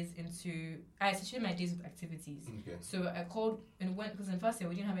my days I associated my days with activities. Okay. So I called, because in first year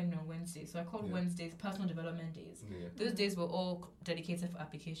we didn't have any on Wednesday, so I called Wednesdays personal development days. Yeah. Those days were all dedicated for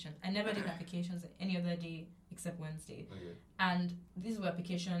application. I never did applications any other day except Wednesday. Okay. And these were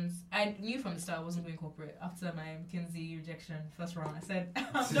applications, I knew from the start I wasn't going corporate. After my McKinsey rejection, first round, I said,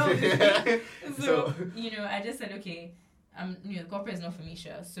 I'm done. So, you know, I just said, okay, you know, corporate is not for me,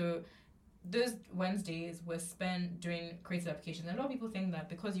 sure. So those Wednesdays were spent doing creative applications. And a lot of people think that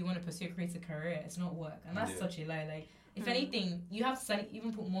because you want to pursue a creative career, it's not work. And that's such a lie. Like, if anything, you have to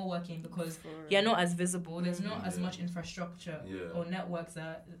even put more work in because you're not as visible. There's not as much infrastructure or networks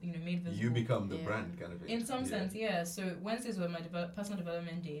that, you know, made visible. You become the brand kind of thing. In some sense, So Wednesdays were my personal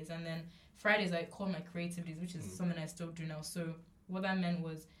development days. And then Fridays I called my creative days, which is something I still do now. So what that meant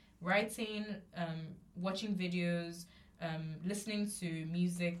was writing, watching videos, listening to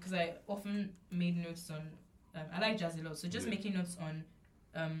music, because I often made notes on, I like jazz a lot, so just making notes on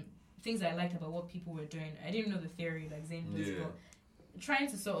things I liked about what people were doing. I didn't know the theory like Zayn does, but trying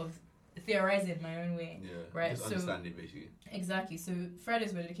to sort of theorize it my own way, right? Just understand it basically. Exactly. So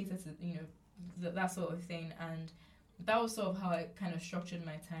Fridays were dedicated to, you know, that sort of thing, and that was sort of how I kind of structured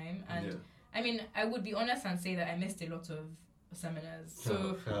my time. And I mean, I would be honest and say that I missed a lot of seminars.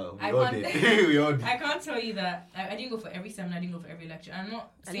 So I can't tell you that I didn't go for every seminar, I didn't go for every lecture. I'm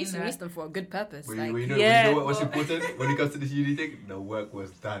not at least you missed them for a good purpose. You know what's important when it comes to this uni thing? The work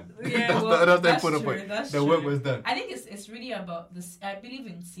was done. Yeah, that's the important point. The work was done. I think it's really about this. I believe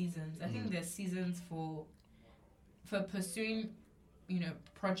in seasons. I think there's seasons for pursuing, you know,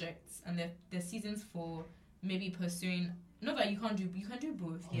 projects, and there's seasons for maybe pursuing. Not that you can do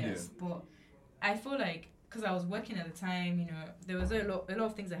both, yes, but I feel like, because I was working at the time, you know, there was a lot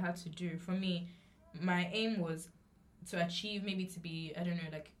of things I had to do. For me, my aim was to achieve, maybe to be, I don't know,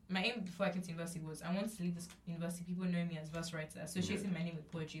 like, my aim before I came to university was I wanted to leave this university, people know me as verse writer, associating my name with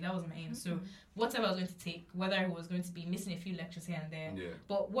poetry. That was my aim. So whatever I was going to take, whether I was going to be missing a few lectures here and there,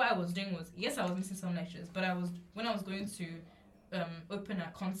 but what I was doing was, yes, I was missing some lectures, but when I was going to open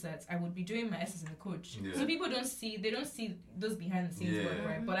at concerts, I would be doing my essays in the coach. Yeah. So people don't see those behind the scenes work,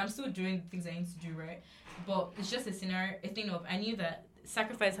 right? But I'm still doing the things I need to do, right? But it's just a thing of, I knew that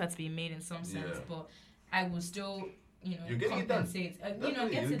sacrifice had to be made in some sense, but I will still, you're compensate.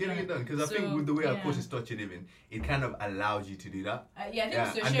 You're getting it done. Because I think with the way our course is structured, even, it kind of allows you to do that. I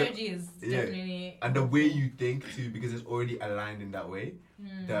think sociology is definitely... And the way you think, too, because it's already aligned in that way,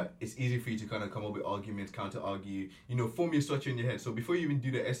 that it's easy for you to kind of come up with arguments, counter-argue, form your structure in your head. So before you even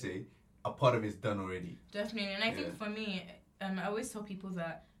do the essay, a part of it's done already. Definitely. And I think for me, I always tell people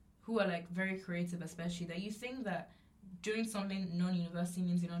that, who are like very creative especially, that you think that doing something non-university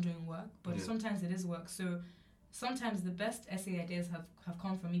means you're not doing work, but sometimes it is work. So sometimes the best essay ideas have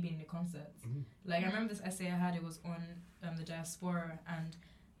come from me being in the concerts. Like I remember this essay I had, it was on the diaspora, and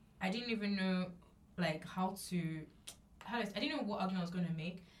I didn't even know like I didn't know what argument I was going to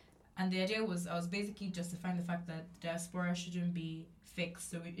make, and the idea was I was basically justifying the fact that diaspora shouldn't be fixed,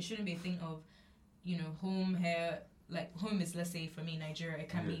 so it shouldn't be a thing of home here. Like home is, let's say for me, Nigeria. It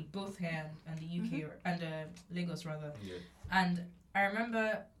can be both here and the UK and Lagos rather. Yeah. And I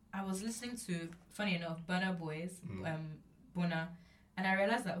remember I was listening to, funny enough, Burna Boy's Burna, and I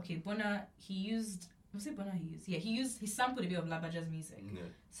realized that Burna he sampled a bit of Labaja's music. Yeah.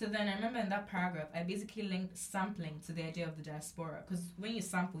 So then I remember in that paragraph I basically linked sampling to the idea of the diaspora, because when you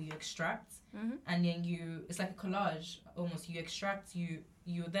sample you extract and then it's like a collage almost. You extract, you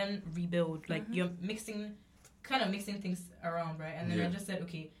then rebuild, like you're mixing things around, right? And then I just said,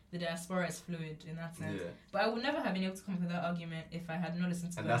 the diaspora is fluid in that sense. Yeah. But I would never have been able to come up with that argument if I had not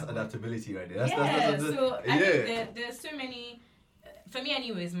listened to that. And that's adaptability right there. I think there's so many... For me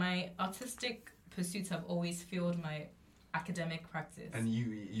anyways, my artistic pursuits have always fueled my academic practice. And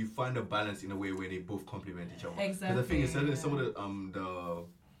you find a balance in a way where they both complement each other. Exactly. Because the thing is, some of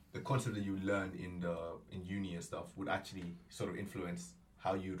the concepts that you learn in uni and stuff would actually sort of influence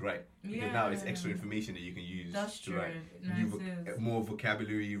how you'd write, because now it's extra information that you can use to write. More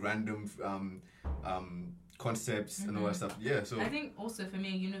vocabulary, random concepts and all that stuff. Yeah, so I think also for me,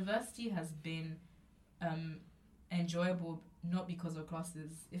 university has been enjoyable not because of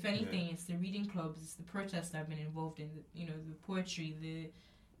classes. If anything, it's the reading clubs, it's the protests I've been involved in. The poetry,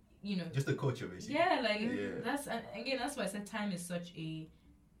 just the culture, basically. That's why I said time is such a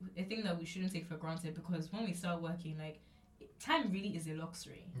thing that we shouldn't take for granted, because when we start working, time really is a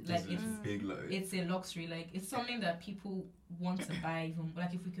luxury. It's a luxury. It's something that people want to buy. Even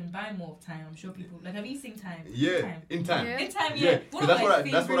if we can buy more of time, I'm sure people have you seen time? Yeah, in time. Yeah.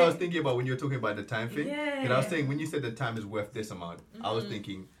 That's what I was thinking about when you were talking about the time thing. Yeah. Because I was saying, when you said the time is worth this amount, I was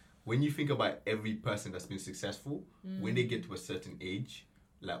thinking, when you think about every person that's been successful, when they get to a certain age,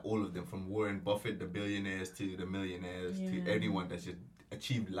 like all of them, from Warren Buffett, the billionaires to the millionaires, to anyone that's just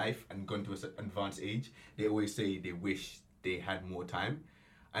achieved life and gone to an advanced age, they always say they wish they had more time.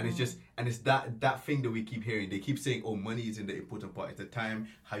 And it's that thing that we keep hearing. They keep saying, money isn't the important part, it's the time,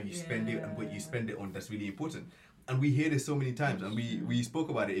 how you spend it and what you spend it on, that's really important. And we hear this so many times, and we spoke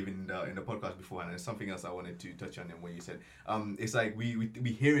about it even in the podcast before, and there's something else I wanted to touch on in what you said. It's like we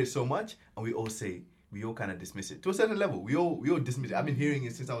hear it so much, and we all kind of dismiss it to a certain level. We all dismiss it. I've been hearing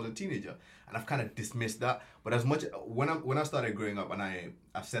it since I was a teenager, and I've kind of dismissed that. But as much when I started growing up, and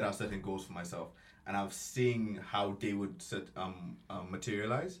I've set out certain goals for myself, and I've seen how they would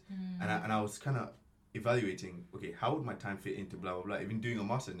materialize, and I was kind of evaluating, how would my time fit into blah blah blah. Even doing a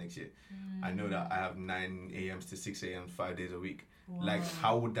master next year, I know that I have 9 a.m. to 6 a.m. 5 days a week. Wow.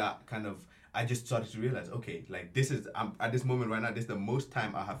 How would that kind of? I just started to realize, this is at this moment right now, this is the most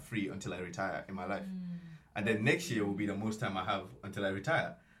time I have free until I retire in my life, and then next year will be the most time I have until I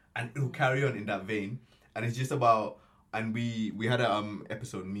retire, and it will carry on in that vein. And it's just about. And we had a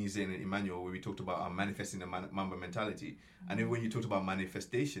episode, me, Zayn, and Emmanuel, where we talked about manifesting the Mamba mentality. And even when you talked about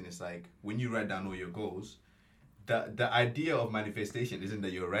manifestation, it's like when you write down all your goals, the idea of manifestation isn't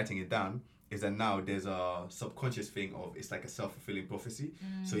that you're writing it down, is that now there's a subconscious thing of, it's like a self-fulfilling prophecy.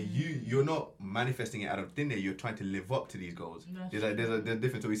 So you're not manifesting it out of thin air, you're trying to live up to these goals. There's a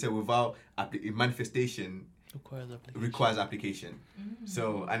difference. So we said without manifestation, requires application.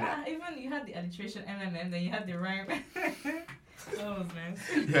 So and even you had the alliteration MMM, then you had the rhyme. That was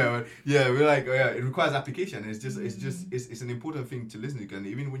nice. We're like, it requires application. It's an important thing to listen to. And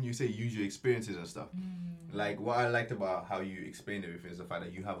even when you say use your experiences and stuff, like what I liked about how you explained everything is the fact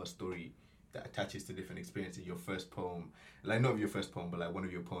that you have a story that attaches to different experiences. Your first poem, like not your first poem, but like one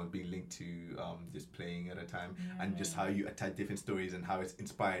of your poems being linked to just playing at a time, and just how you attach different stories and how it's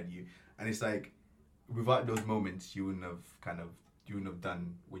inspired you. And it's like, without those moments, you wouldn't have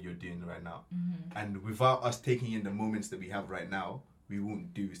done what you're doing right now. And without us taking in the moments that we have right now, we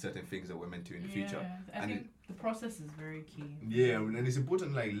won't do certain things that we're meant to in the future. I think the process is very key. Yeah, and it's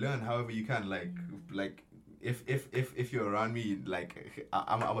important like learn however you can like if you're around me, like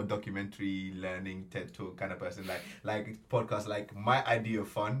I'm a documentary learning TED Talk kind of person, like podcast, like my idea of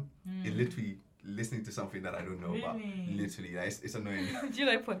fun is literally listening to something that I don't know about. Literally, like, it's annoying. Do you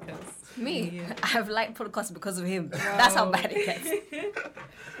like podcasts? Me, Yeah. I have liked podcasts because of him. That's how bad it gets.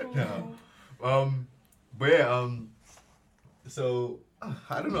 No. But yeah, so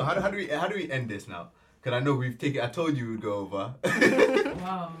I don't know how do we end this now? Because I know I told you we'd go over.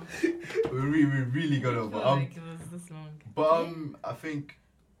 Wow. we really got over. Like it was this long. But I think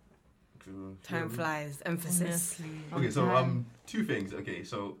Time flies. Emphasis. Honestly. Okay, so two things. Okay,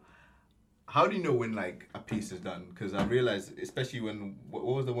 so how do you know when like a piece is done? Because I realized, especially when what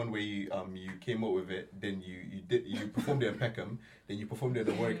was the one where you came up with it, then you performed it in Peckham, then you performed it at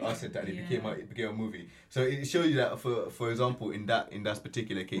the Warwick Arts Centre, and it became a movie. So it shows you that for example in that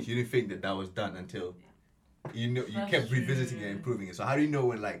particular case, you didn't think that was done until you kept revisiting it and improving it. So how do you know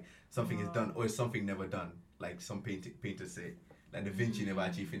when like something is done or is something never done? Like some painters say, like Da Vinci never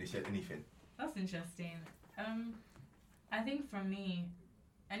actually finished anything. That's interesting. I think for me,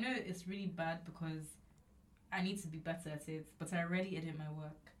 I know it's really bad because I need to be better at it, but I already edit my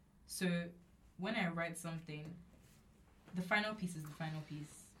work. So when I write something, the final piece is the final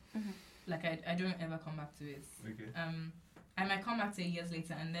piece. Mm-hmm. Like I don't ever come back to it. Okay. I might come back to it years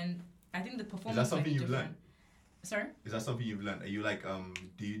later, and then I think the performance. Is that something might be you've different. learned? Sorry? Is that something you've learned? Are you like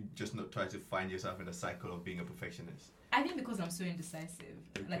do you just not try to find yourself in the cycle of being a perfectionist? I think because I'm so indecisive,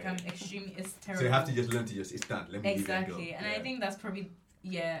 like I'm extremely, it's terrible. So you have to just learn to it's done. Let me exactly, leave it go. and I think that's probably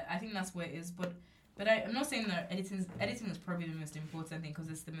I think that's where it is. But I'm not saying that editing is probably the most important thing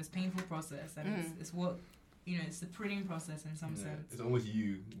because it's the most painful process, and it's what it's the pruning process in some sense. It's almost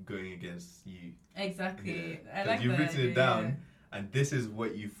you going against you. Exactly, Yeah. I like you've that. written it down. And this is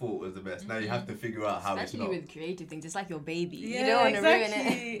what you thought was the best. Now you have to figure out how Especially it's not. with creative things, it's like your baby. Yeah, You don't want to ruin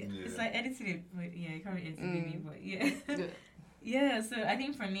exactly. it. Yeah. It's like editing it. But you can't really edit a baby, but yeah. Yeah, so I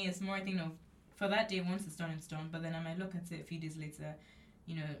think for me, it's more a thing of, for that day, once it's done, it's done. But then I might look at it a few days later,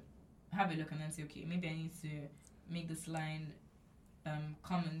 have a look and then say, okay, maybe I need to make this line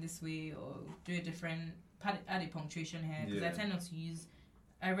come in this way or do a different, add a punctuation here. Because I tend not to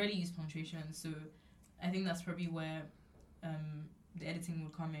I rarely use punctuation. So I think that's probably where the editing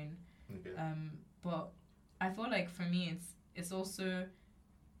would come in. Okay. But I feel like for me, it's also,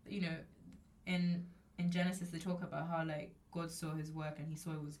 in Genesis they talk about how like God saw his work and he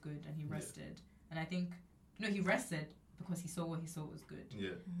saw it was good and he rested. And I think he rested because he saw what he saw was good. Yeah.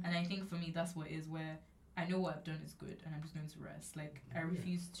 And I think for me that's what it is, where I know what I've done is good and I'm just going to rest. Like I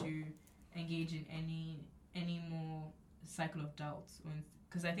refuse to engage in any more cycle of doubt,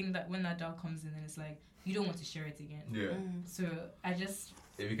 because I think that when that doubt comes in, then it's like you don't want to share it again. Yeah. So I just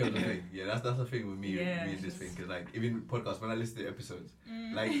It becomes a thing. Yeah, that's the thing with me reading this thing, because like even podcasts, when I listen to episodes,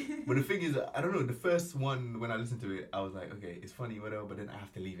 like, but the thing is, I don't know, the first one when I listened to it, I was like, okay, it's funny, whatever, but then I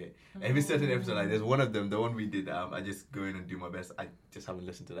have to leave it. And even certain episodes, like there's one of them, the one we did, I just go in and do my best. I just haven't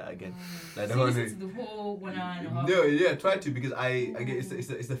listened to that again. Like so the you one. listen to the whole 1 hour and a half. No, yeah, try to, because I get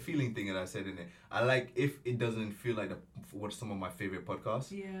it's the feeling thing that I said in it. I like if it doesn't feel like what some of my favorite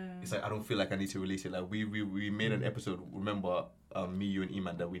podcasts. Yeah. It's like I don't feel like I need to release it. Like we made an episode. Remember, me, you, and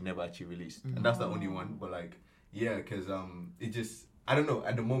Iman, that we never actually released, and that's the only one. But like, yeah, because it just, I don't know.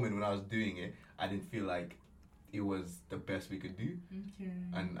 At the moment when I was doing it, I didn't feel like it was the best we could do,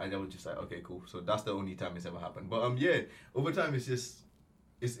 and I was just like, okay, cool. So that's the only time it's ever happened. But yeah, over time it's just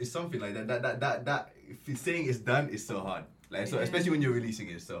it's something like that if saying it's done is so hard. Like so, especially when you're releasing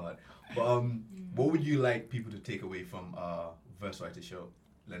it, it's so hard. But what would you like people to take away from Verse Writer Show?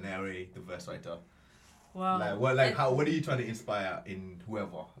 Lanere, the Verse Writer. Wow. What are you trying to inspire in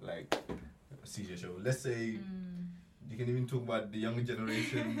whoever sees your show? Let's say you can even talk about the younger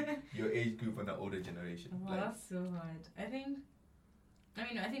generation, your age group, and the older generation. Wow, that's so hard. I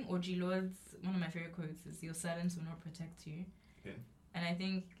think Oji Lord's, one of my favorite quotes is, "Your silence will not protect you." Okay. And I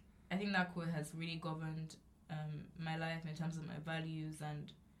think that quote has really governed my life in terms of my values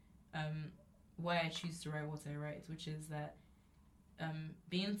and why I choose to write what I write, which is that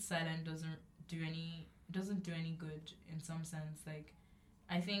being silent doesn't do any good in some sense. Like,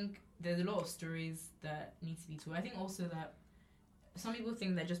 I think there's a lot of stories that need to be told. I think also that some people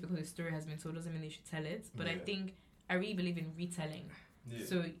think that just because a story has been told doesn't mean they should tell it. But I think I really believe in retelling. Yeah.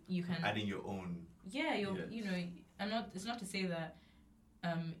 So you can adding your own. Yeah, it's not to say that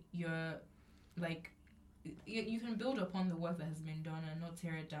you're like you can build upon the work that has been done and not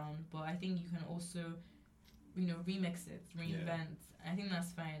tear it down. But I think you can also remix it, reinvent. I think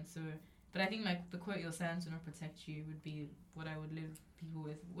that's fine. So But I think the quote, "Your silence will not protect you," would be what I would leave people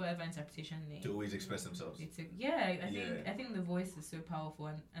with, whatever interpretation they to always express themselves. I think the voice is so powerful,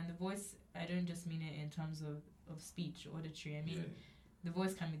 and the voice, I don't just mean it in terms of speech or auditory. I mean the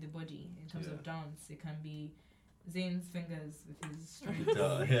voice can be the body in terms of dance. It can be Zayn's fingers with his strings.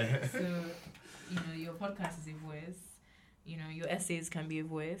 So your podcast is a voice. Your essays can be a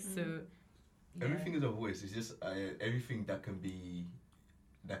voice. So everything is a voice. It's just everything that can be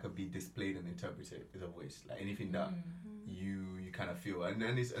displayed and interpreted is a voice. Like anything that you kind of feel, and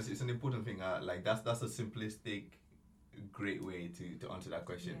it's an important thing. Like that's a simplistic, great way to answer that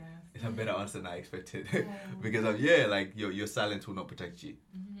question. It's a better answer than I expected. Because like your silence will not protect you.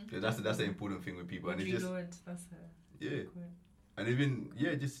 That's the important thing with people. And it's just and even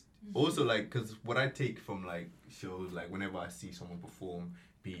just also like, because what I take from like shows, like whenever I see someone perform,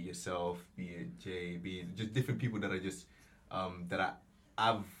 be it yourself, be it Jay, be it just different people that are just that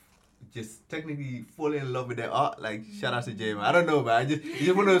I've just technically fallen in love with their art. Like shout out to Jay, man. I don't know, man. It's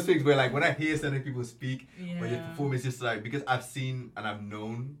just one of those things where like when I hear certain people speak, when you perform, it's just like, because I've seen and I've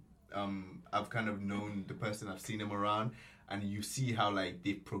known, I've kind of known the person, I've seen them around, and you see how like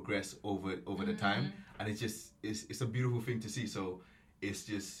they progress over the time, and it's a beautiful thing to see. So it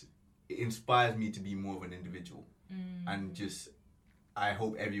inspires me to be more of an individual, and just I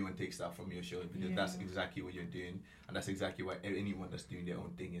hope everyone takes that from your show, because that's exactly what you're doing, and that's exactly what anyone that's doing their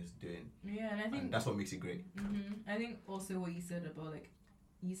own thing is doing. Yeah, and I think that's what makes it great. I think also what you said about like,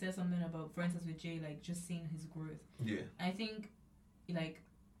 you said something about, for instance, with Jay, like just seeing his growth. Yeah. I think like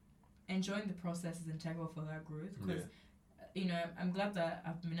enjoying the process is integral for that growth, because I'm glad that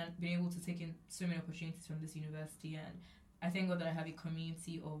I've been able to take in so many opportunities from this university, and I thank God that I have a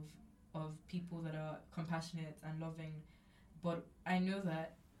community of people that are compassionate and loving. But I know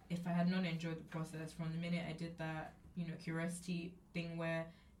that if I had not enjoyed the process from the minute I did that, curiosity thing where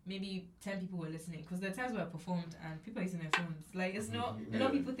maybe 10 people were listening, because there are times where I performed and people are using their phones. Like, it's not, a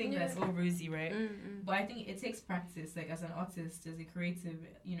lot of people think that's all rosy, right? But I think it takes practice. Like, as an artist, as a creative,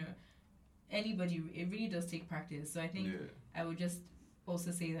 anybody, it really does take practice. So I think I would just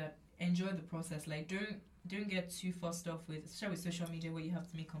also say that enjoy the process. Like, don't get too fussed off with, especially with social media where you have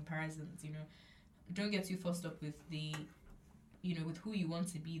to make comparisons, Don't get too fussed up with the, with who you want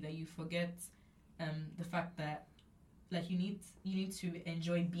to be, that you forget the fact that like you need to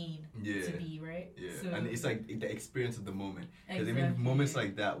enjoy being to be, right? Yeah. So, and it's like the experience of the moment. Because I mean, moments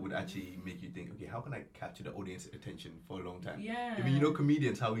like that would actually make you think, okay, how can I capture the audience's attention for a long time? Yeah. I mean,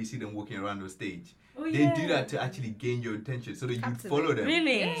 comedians, how we see them walking around the stage. They do that to actually gain your attention, so that you follow them.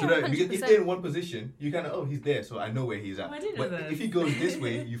 Really? Yeah, so that, because if they're in one position, you kind of, he's there, so I know where he's at. I didn't know that. If he goes this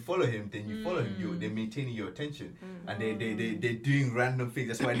way, you follow him, then you follow him. They're maintaining your attention, and they're doing random things.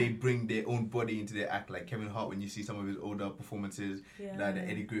 That's why they bring their own body into their act. Like Kevin Hart, when you see some of his older performances, like the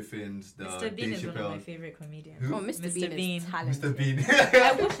Eddie Griffins, the Mr. Bean Dave is Chappelle. One of my favorite comedians. Who? Oh, Mr. Bean is talented. Mr. Bean.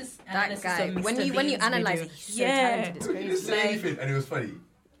 I watched this that guy. When you analyze it, he's so talented. It's crazy. He didn't say anything, and it was funny.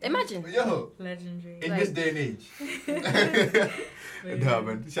 Imagine. Yo. Legendary. In this day and age. No,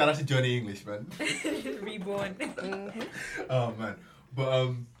 man. Shout out to Johnny English, man. Reborn. Oh, man.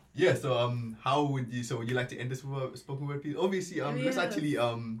 But, yeah, so, would you like to end this with a spoken word piece? Obviously, let's actually,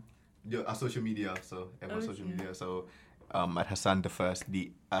 our social media, so, everyone's social media, so, at Hassan the First,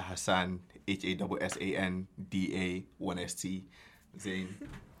 Hassan, HASSANDA 1ST, Zayn.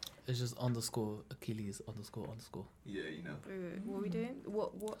 It's just Achilles __. Yeah, What are we doing?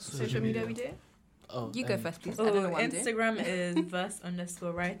 What social media are we doing? Oh, you go first, please. I don't know what Instagram is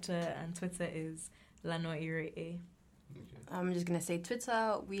verse_writer and Twitter is Lanoire. Okay. I'm just gonna say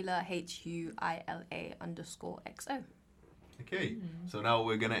Twitter Wheeler HUILA_XO. Okay, so now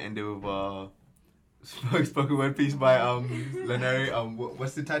we're gonna end it with spoken word piece by Lanoire.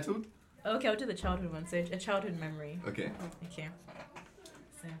 What's the title? Okay, I'll do the childhood one. So a childhood memory. Okay.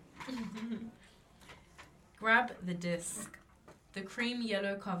 So grab the disc, the cream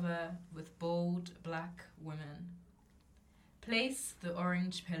yellow cover with bold black women. Place the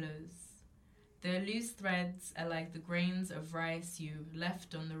orange pillows. Their loose threads are like the grains of rice you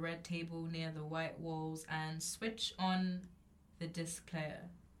left on the red table near the white walls, and switch on the disc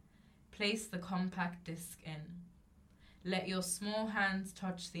player. Place the compact disc in. Let your small hands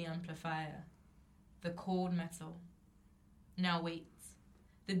touch the amplifier, the cold metal. Now wait.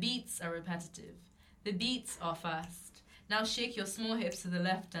 The beats are repetitive. The beats are fast. Now shake your small hips to the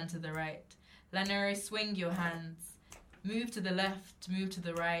left and to the right. Lanoire, swing your hands. Move to the left, move to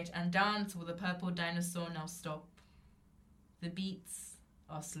the right, and dance with the purple dinosaur. Now stop. The beats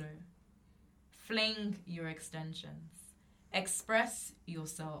are slow. Fling your extensions. Express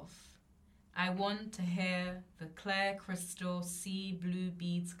yourself. I want to hear the clear crystal sea blue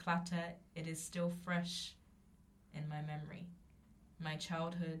beads clatter. It is still fresh in my memory. My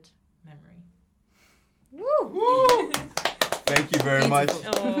childhood memory. Woo! Woo! Thank you very much.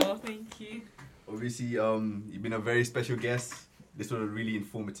 Oh, thank you. Obviously, you've been a very special guest. This was a really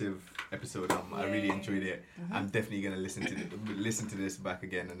informative episode. I really enjoyed it. Mm-hmm. I'm definitely gonna listen to this back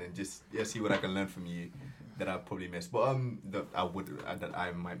again and then just see what I can learn from you that I probably missed, but that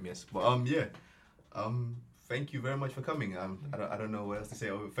I might miss. But thank you very much for coming. I don't know what else to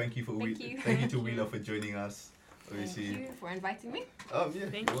say. Thank you to Wheeler for joining us. Obviously. Thank you for inviting me.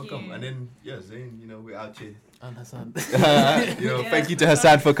 You're welcome. And then Zain, we're out here. And Hassan. Thank you to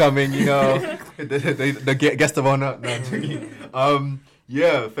Hassan for coming. The guest of honor. No, I'm joking.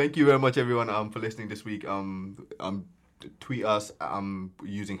 Thank you very much, everyone, for listening this week. Tweet us.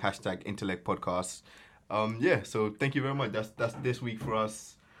 Using #IntellectPodcasts. So thank you very much. That's this week for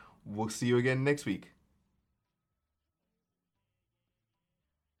us. We'll see you again next week.